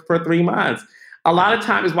for 3 months. A lot of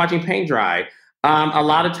time is watching paint dry. A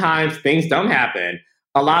lot of times things don't happen.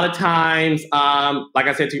 A lot of times, like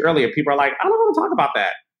I said to you earlier, people are like, I don't want to talk about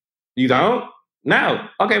that. You don't? No.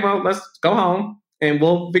 Okay, well, let's go home and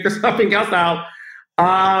we'll figure something else out.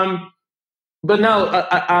 But no,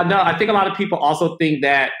 I think a lot of people also think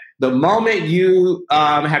that the moment you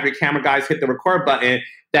have your camera guys hit the record button,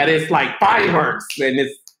 that it's like fireworks. And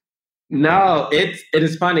it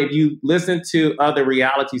is funny. If you listen to other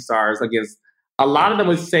reality stars, against a lot of them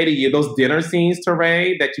would say to you, those dinner scenes,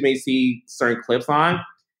 Toure, that you may see certain clips on,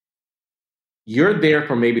 you're there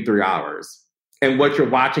for maybe 3 hours. And what you're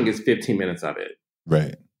watching is 15 minutes of it.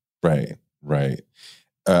 Right.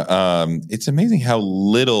 It's amazing how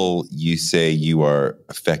little you say you are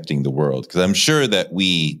affecting the world. Because I'm sure that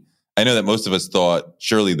I know that most of us thought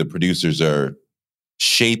surely the producers are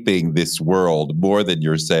shaping this world more than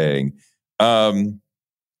you're saying. So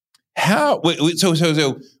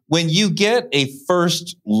when you get a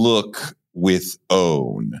first look with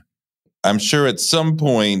Own, I'm sure at some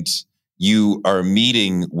point you are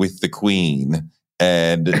meeting with the Queen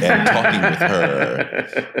and talking with her.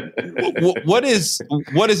 What is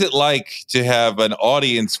it like to have an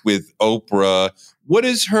audience with Oprah? What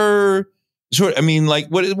is her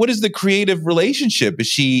what is the creative relationship? Is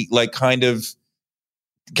she like kind of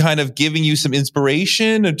giving you some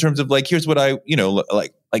inspiration in terms of like, here's what I,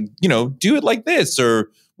 do it like this,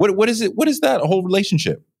 or what is it? What is that whole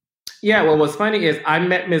relationship? Yeah. Well, what's funny is I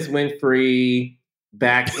met Miss Winfrey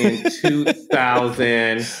back in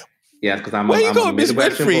 2000. Yes, because I'm you call her Miss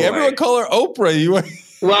Winfrey? Everyone call her Oprah.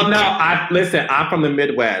 Well, no, I'm from the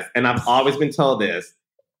Midwest, and I've always been told this.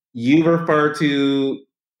 You refer to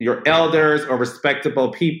your elders or respectable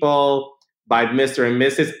people by Mr. and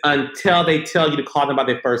Mrs. until they tell you to call them by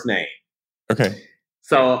their first name. Okay.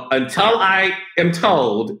 So until I am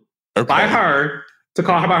told by her to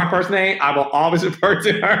call her by her first name, I will always refer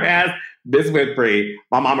to her as Miss Winfrey.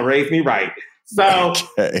 My mama raised me right. So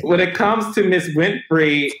when it comes to Miss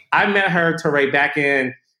Winfrey, I met her, Toure, back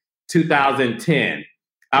in 2010.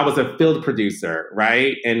 I was a field producer,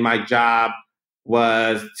 right? And my job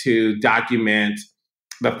was to document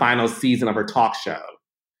the final season of her talk show.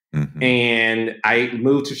 Mm-hmm. And I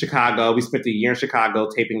moved to Chicago. We spent a year in Chicago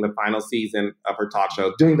taping the final season of her talk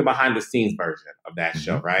show, doing the behind the scenes version of that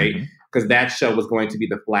show, right? Because that show was going to be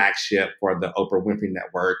the flagship for the Oprah Winfrey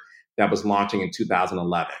Network that was launching in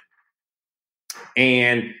 2011.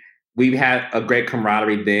 And we had a great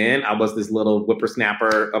camaraderie then. I was this little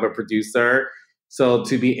whippersnapper of a producer. So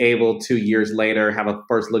to be able 2 years later have a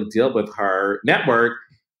first look deal with her network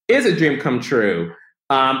is a dream come true.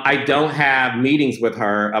 I don't have meetings with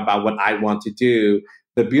her about what I want to do.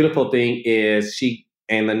 The beautiful thing is she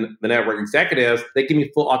and the network executives, they give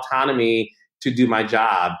me full autonomy to do my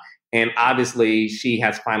job. And obviously she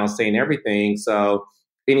has final say in everything. So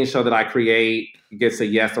any show that I create gets a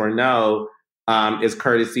yes or no is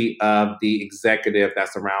courtesy of the executive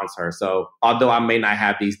that surrounds her. So although I may not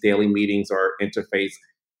have these daily meetings or interface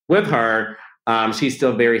with her, she's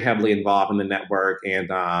still very heavily involved in the network and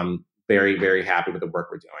very, very happy with the work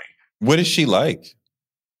we're doing. What is she like?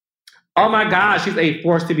 Oh my gosh, she's a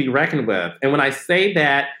force to be reckoned with. And when I say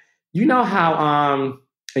that, you know how,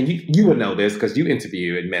 and you would know this because you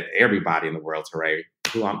interviewed and met everybody in the world, Toure,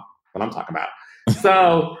 what I'm talking about.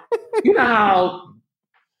 So you know how,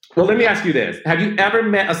 well, let me ask you this. Have you ever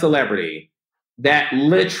met a celebrity that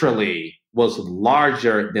literally was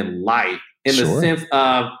larger than life in the sense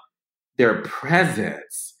of their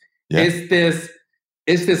presence? Yeah.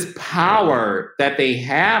 It's this power that they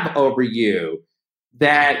have over you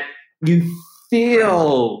that you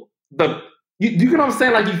feel you get what I'm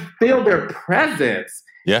saying? Like you feel their presence.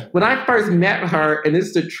 Yeah. When I first met her, and this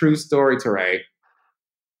is a true story, Toure,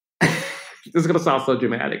 this is going to sound so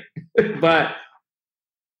dramatic, but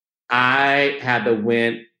I had the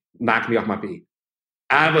wind knock me off my feet.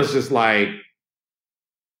 I was just like,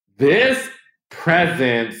 this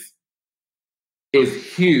presence is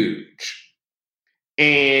huge.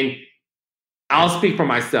 And I'll speak for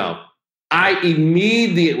myself. I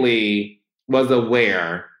immediately was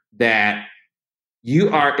aware that you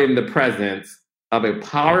are in the presence of a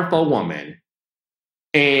powerful woman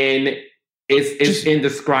and it's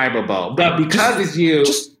indescribable. But because it's you,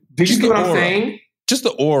 do you get what I'm saying? Just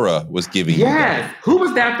the aura was giving you that. Who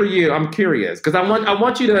was that for you? I'm curious because I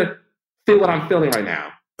want you to feel what I'm feeling right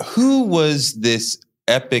now. Who was this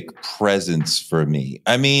epic presence for me?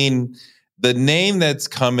 I mean, the name that's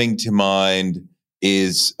coming to mind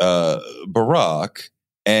is Barack.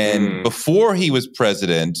 And before he was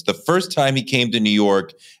president, the first time he came to New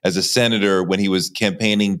York as a senator when he was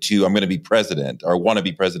campaigning to, I'm going to be president or want to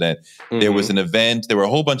be president, there was an event. There were a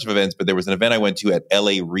whole bunch of events, but there was an event I went to at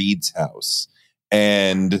L.A. Reid's house.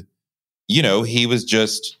 And, you know, he was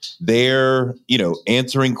just there, you know,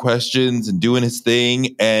 answering questions and doing his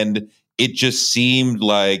thing. And it just seemed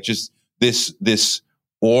like just this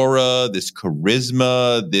aura, this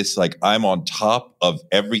charisma, this like I'm on top of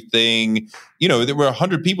everything. You know, there were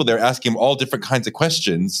 100 people there asking him all different kinds of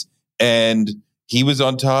questions. And he was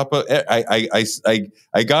on top of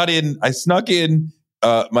I got in, I snuck in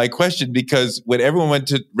my question because when everyone went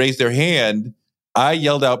to raise their hand, I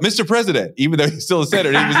yelled out, Mr. President, even though he's still a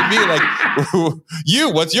senator. He was immediately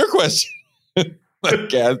like, what's your question?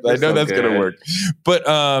 Like, yeah, I know that's going to work. But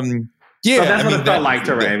yeah. So that's what it felt like,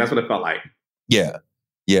 Toure. That's what it felt like. Yeah.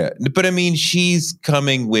 Yeah. But I mean, she's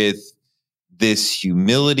coming with this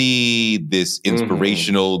humility, this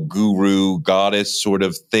inspirational guru, goddess sort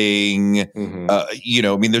of thing. You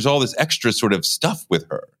know, I mean, there's all this extra sort of stuff with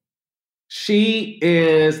her. She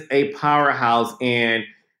is a powerhouse, and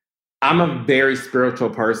I'm a very spiritual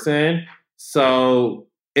person. So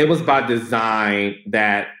it was by design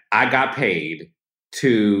that I got paid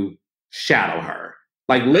to shadow her.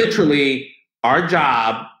 Like literally, our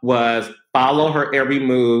job was follow her every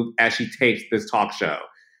move as she tapes this talk show.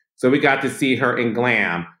 So we got to see her in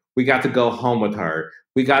glam. We got to go home with her.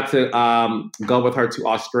 We got to go with her to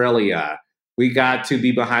Australia. We got to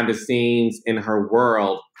be behind the scenes in her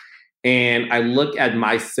world. And I look at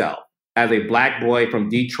myself as a Black boy from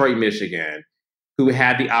Detroit, Michigan, who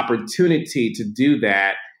had the opportunity to do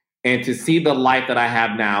that and to see the life that I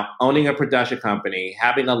have now, owning a production company,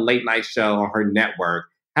 having a late night show on her network,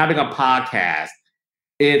 having a podcast.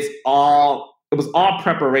 It was all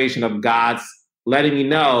preparation of God's letting me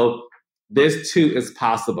know this too is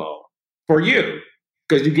possible for you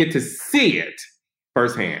because you get to see it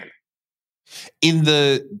firsthand. In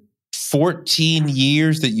the 14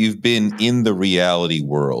 years that you've been in the reality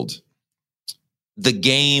world, the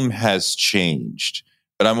game has changed.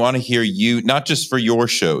 But I want to hear you, not just for your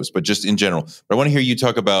shows, but just in general. But I want to hear you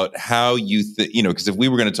talk about how you because if we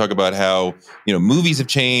were going to talk about how, movies have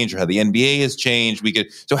changed or how the NBA has changed,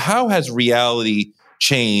 so how has reality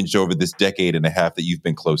changed over this decade and a half that you've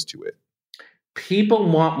been close to it? People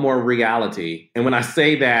want more reality. And when I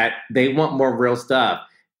say that, they want more real stuff.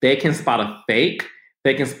 They can spot a fake.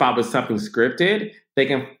 They can spot with something scripted. They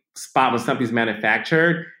can spot when something's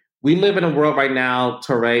manufactured. We live in a world right now,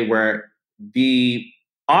 Toure, where the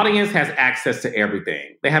audience has access to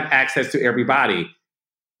everything. They have access to everybody.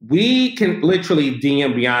 We can literally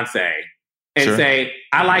DM Beyonce and say,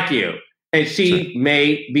 I like you. And she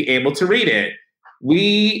may be able to read it.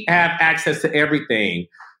 We have access to everything.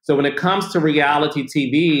 So when it comes to reality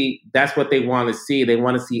TV, that's what they want to see. They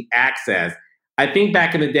want to see access. I think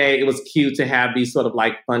back in the day, it was cute to have these sort of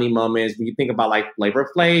like funny moments. When you think about like Flavor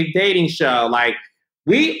Flav dating show, like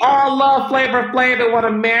we all love Flavor Flav and want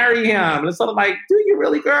to marry him. And it's sort of like, do you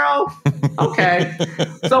really, girl? Okay.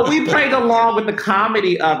 So we played along with the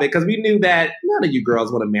comedy of it because we knew that none of you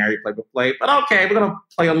girls want to marry Flavor Flav. But okay, we're going to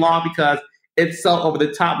play along because it's so over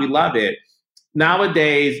the top. We love it.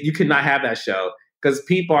 Nowadays, you cannot have that show because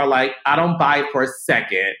people are like, I don't buy it for a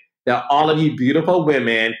second that all of you beautiful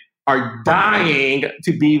women are dying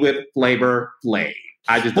to be with Flavor Flav.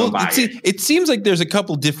 I just don't buy it. It seems like there's a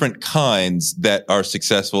couple different kinds that are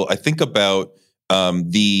successful. I think about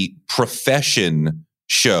the profession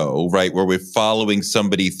show, right, where we're following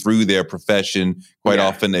somebody through their profession, quite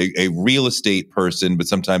often a real estate person, but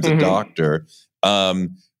sometimes a doctor.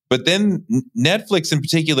 But then Netflix in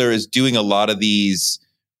particular is doing a lot of these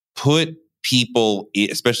put people,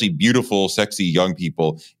 especially beautiful, sexy young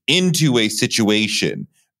people, into a situation.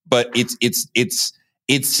 But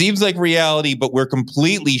it seems like reality, but we're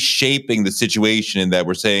completely shaping the situation in that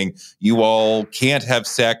we're saying you all can't have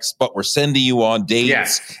sex, but we're sending you on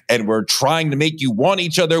dates and we're trying to make you want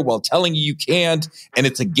each other while telling you can't. And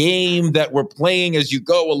it's a game that we're playing as you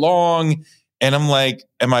go along. And I'm like,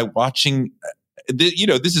 am I watching?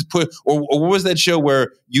 This is or what was that show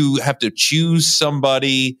where you have to choose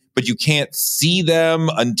somebody, but you can't see them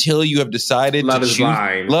until you have decided Love to is choose.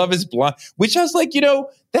 Blind. Love is Blind, which I was like,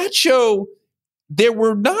 that show, there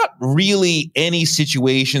were not really any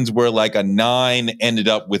situations where like a 9 ended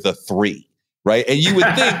up with a 3, right? And you would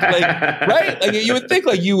think you would think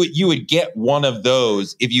like you would get one of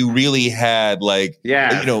those if you really had like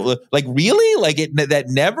really like that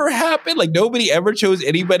never happened. Like nobody ever chose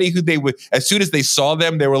anybody who they would, as soon as they saw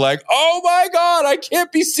them, they were like, oh my God, I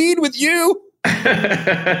can't be seen with you.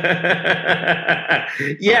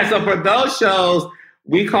 So for those shows,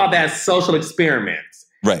 we call that social experiments.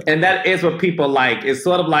 Right. And that is what people like. It's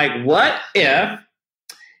sort of like, what if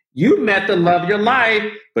you met the love of your life,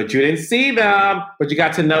 but you didn't see them, but you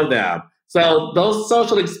got to know them? So those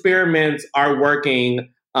social experiments are working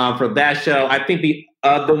for that show. I think the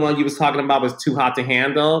other one you was talking about was Too Hot to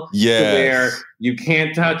Handle. Yeah. Where you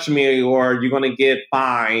can't touch me or you're going to get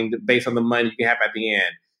fined based on the money you have at the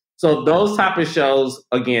end. So those type of shows,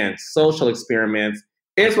 again, social experiments,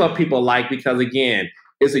 is what people like because, again,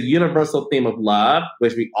 it's a universal theme of love,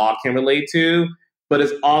 which we all can relate to, but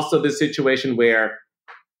it's also the situation where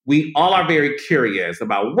we all are very curious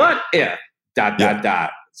about what if, ...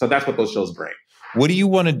 So that's what those shows bring. What do you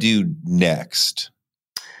want to do next?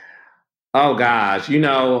 Oh, gosh.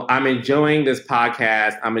 I'm enjoying this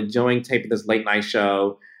podcast. I'm enjoying taping this late night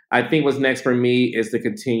show. I think what's next for me is to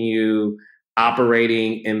continue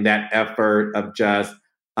operating in that effort of just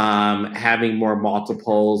having more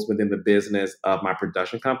multiples within the business of my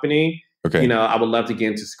production company. Okay. I would love to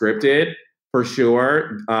get into scripted for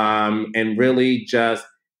sure. And really just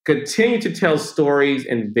continue to tell stories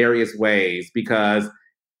in various ways because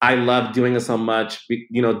I love doing it so much,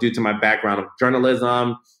 due to my background of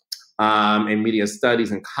journalism and media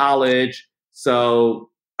studies in college. So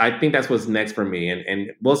I think that's what's next for me.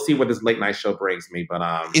 And we'll see what this late night show brings me. But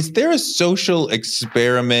is there a social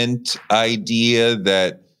experiment idea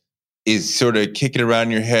that is sort of kicking around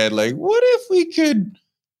your head? Like, what if we could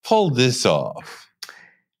pull this off?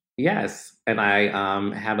 Yes. And I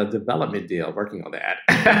have a development deal working on that.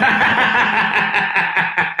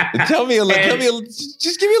 Tell me,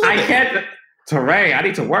 just give me a little bit. I can't, Toure, I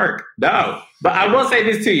need to work. No. But I will say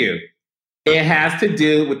this to you. It has to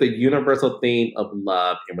do with the universal theme of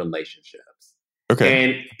love and relationships. Okay.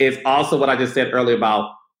 And it's also what I just said earlier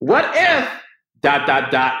about what if ...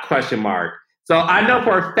 question mark. So I know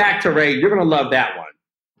for a fact, Toure, you're going to love that one.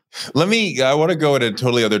 I want to go in a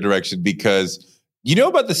totally other direction because you know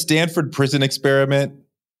about the Stanford prison experiment?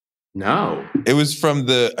 No. It was from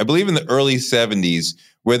I believe in the early 70s,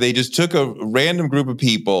 where they just took a random group of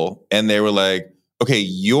people and they were like, okay,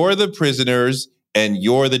 you're the prisoners and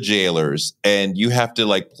you're the jailers, and you have to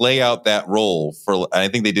like play out that role for, I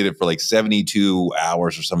think they did it for like 72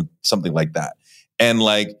 hours or something like that. And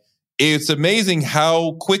like, it's amazing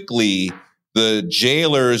how quickly the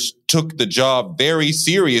jailers took the job very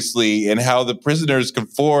seriously and how the prisoners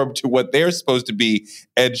conformed to what they're supposed to be.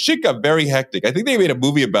 And shit got very hectic. I think they made a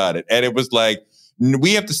movie about it. And it was like,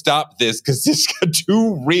 we have to stop this because this got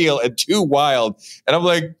too real and too wild. And I'm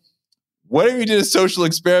like, what if you did a social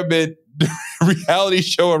experiment reality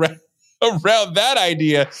show around that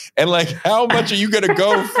idea? And like, how much are you going to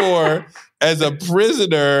go for as a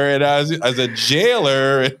prisoner and as a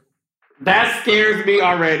jailer? That scares me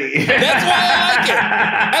already. That's why I like it.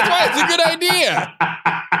 That's why it's a good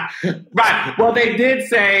idea. Right. Well, they did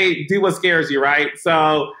say do what scares you, right?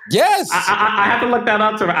 So yes, I have to look that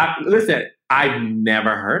up. Listen, I've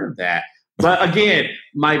never heard of that. But again,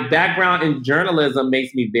 my background in journalism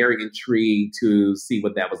makes me very intrigued to see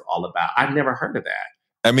what that was all about. I've never heard of that.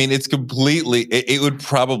 I mean, it's completely, it would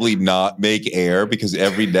probably not make air because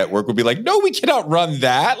every network would be like, no, we cannot run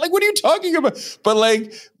that. Like, what are you talking about? But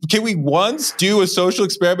like, can we once do a social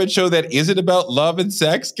experiment show that isn't about love and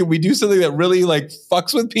sex? Can we do something that really like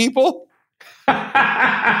fucks with people?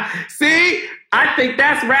 See, I think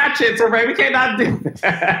that's ratchet, so we cannot do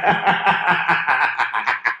that.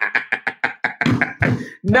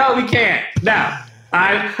 No, we can't. No,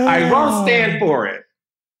 I won't stand for it.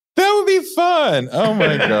 That would be fun. Oh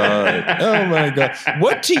my God. Oh my God.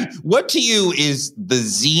 What to you is the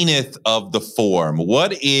zenith of the form?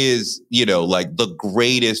 What is, like the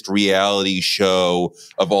greatest reality show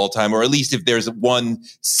of all time? Or at least if there's one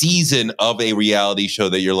season of a reality show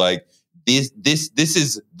that you're like, this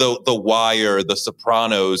is the Wire, the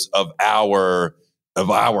Sopranos of our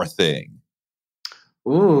thing.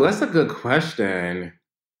 Ooh, that's a good question.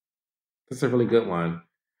 That's a really good one.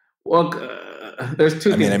 Well, there's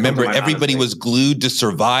two. I mean, I remember everybody was glued to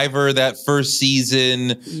Survivor that first season.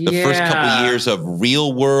 The first couple of years of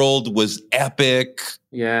Real World was epic.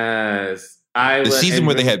 Yes. The season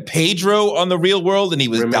where they had Pedro on the Real World and he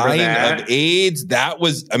was dying of AIDS. That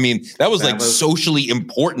was socially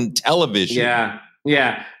important television. Yeah.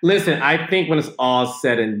 Yeah. Listen, I think when it's all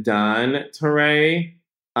said and done, Toure,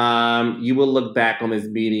 you will look back on this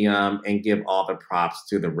medium and give all the props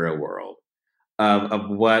to the Real World. Of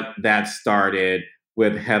what that started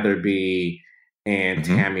with Heather B. and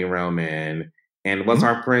Tammy Roman. And what's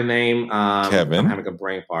our friend name? Kevin. I'm having a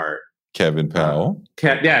brain fart. Kevin Powell.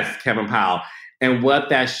 Yes, Kevin Powell. And what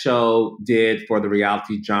that show did for the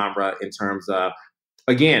reality genre in terms of,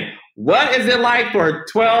 again, what is it like for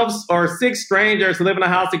 12 or 6 strangers to live in a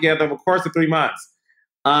house together over the course of 3 months?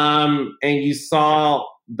 And you saw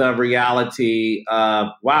the reality of,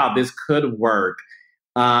 wow, this could work.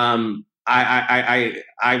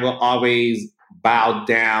 I will always bow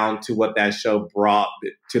down to what that show brought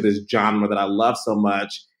to this genre that I love so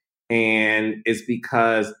much. And it's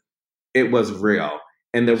because it was real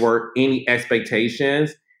and there weren't any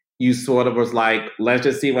expectations. You sort of was like, let's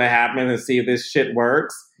just see what happens and see if this shit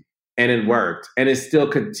works. And it worked. And it still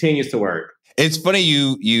continues to work. It's funny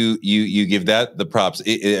you give that the props.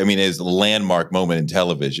 It's a landmark moment in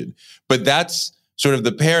television. But that's sort of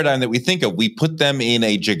the paradigm that we think of. We put them in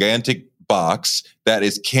a gigantic box that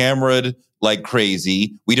is cameraed like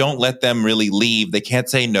crazy. We don't let them really leave. They can't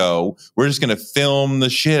say no. We're just going to film the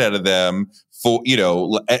shit out of them for,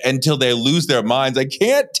 until they lose their minds. I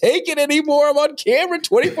can't take it anymore. I'm on camera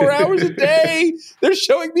 24 hours a day. They're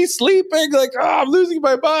showing me sleeping. Like, I'm losing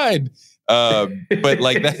my mind. But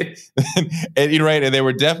like that, and you're right. And they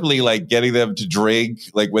were definitely like getting them to drink,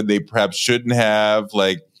 like when they perhaps shouldn't have.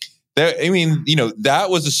 Like, that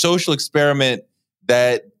was a social experiment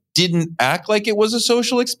that didn't act like it was a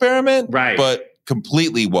social experiment, right? But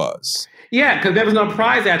completely was. Yeah, because there was no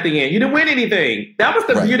prize at the end. You didn't win anything. That was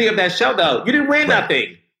the beauty of that show, though. You didn't win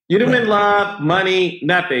nothing. You didn't win love, money,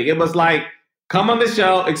 nothing. It was like, come on the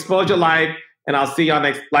show, expose your life, and I'll see y'all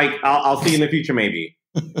next. Like, I'll see you in the future, maybe.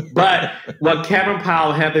 But what Kevin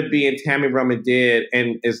Powell, Heather B, and Tammy Roman did,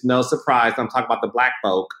 and it's no surprise, I'm talking about the Black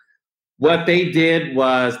folk. What they did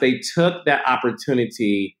was they took that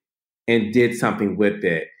opportunity and did something with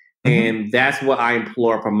it. And that's what I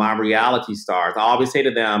implore from my reality stars. I always say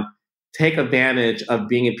to them, take advantage of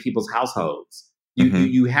being in people's households.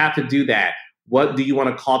 You have to do that. What do you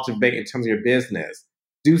want to cultivate in terms of your business?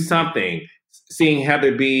 Do something. Seeing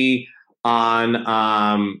Heather B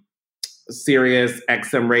on Sirius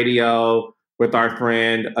XM radio with our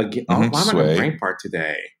friend. Why am I on brain part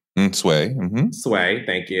today? Sway. Mm-hmm. Sway,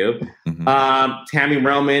 thank you. Mm-hmm. Tammy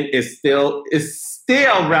Roman is still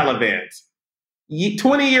relevant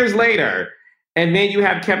 20 years later. And then you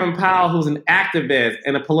have Kevin Powell, who's an activist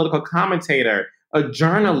and a political commentator, a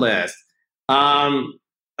journalist.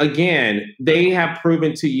 Again, they have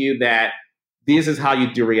proven to you that this is how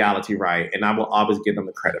you do reality right, and I will always give them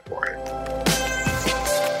the credit for it.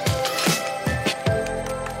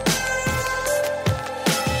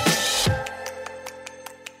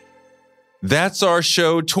 That's our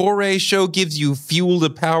show. Toure Show gives you fuel to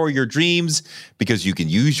power your dreams because you can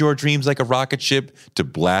use your dreams like a rocket ship to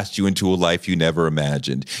blast you into a life you never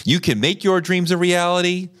imagined. You can make your dreams a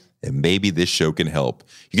reality, and maybe this show can help.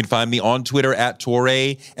 You can find me on Twitter at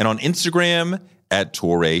Toure and on Instagram at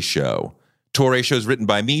Toure Show. Toure Show is written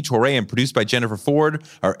by me, Toure, and produced by Jennifer Ford.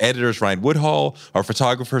 Our editors, Ryan Woodhall. Our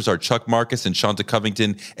photographers are Chuck Marcus and Shanta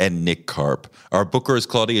Covington and Nick Karp. Our booker is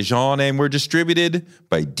Claudia Jean, and we're distributed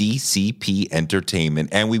by DCP Entertainment.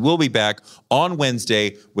 And we will be back on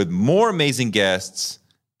Wednesday with more amazing guests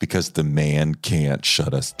because the man can't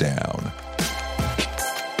shut us down.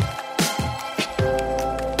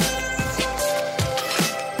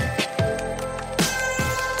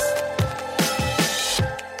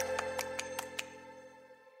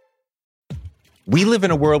 We live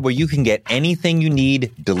in a world where you can get anything you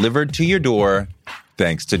need delivered to your door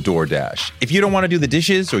thanks to DoorDash. If you don't want to do the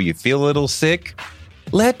dishes or you feel a little sick,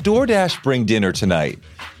 let DoorDash bring dinner tonight.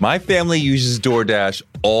 My family uses DoorDash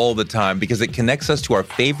all the time because it connects us to our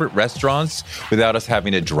favorite restaurants without us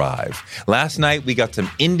having to drive. Last night, we got some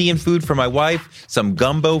Indian food for my wife, some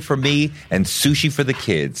gumbo for me, and sushi for the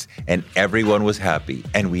kids. And everyone was happy,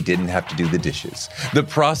 and we didn't have to do the dishes. The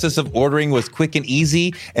process of ordering was quick and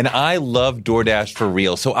easy, and I love DoorDash for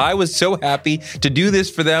real. So I was so happy to do this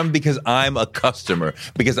for them because I'm a customer,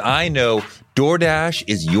 because I know DoorDash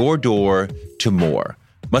is your door to more.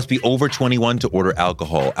 Must be over 21 to order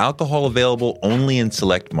alcohol. Alcohol available only in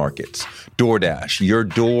select markets. DoorDash, your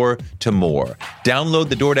door to more. Download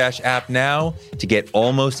the DoorDash app now to get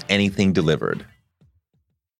almost anything delivered.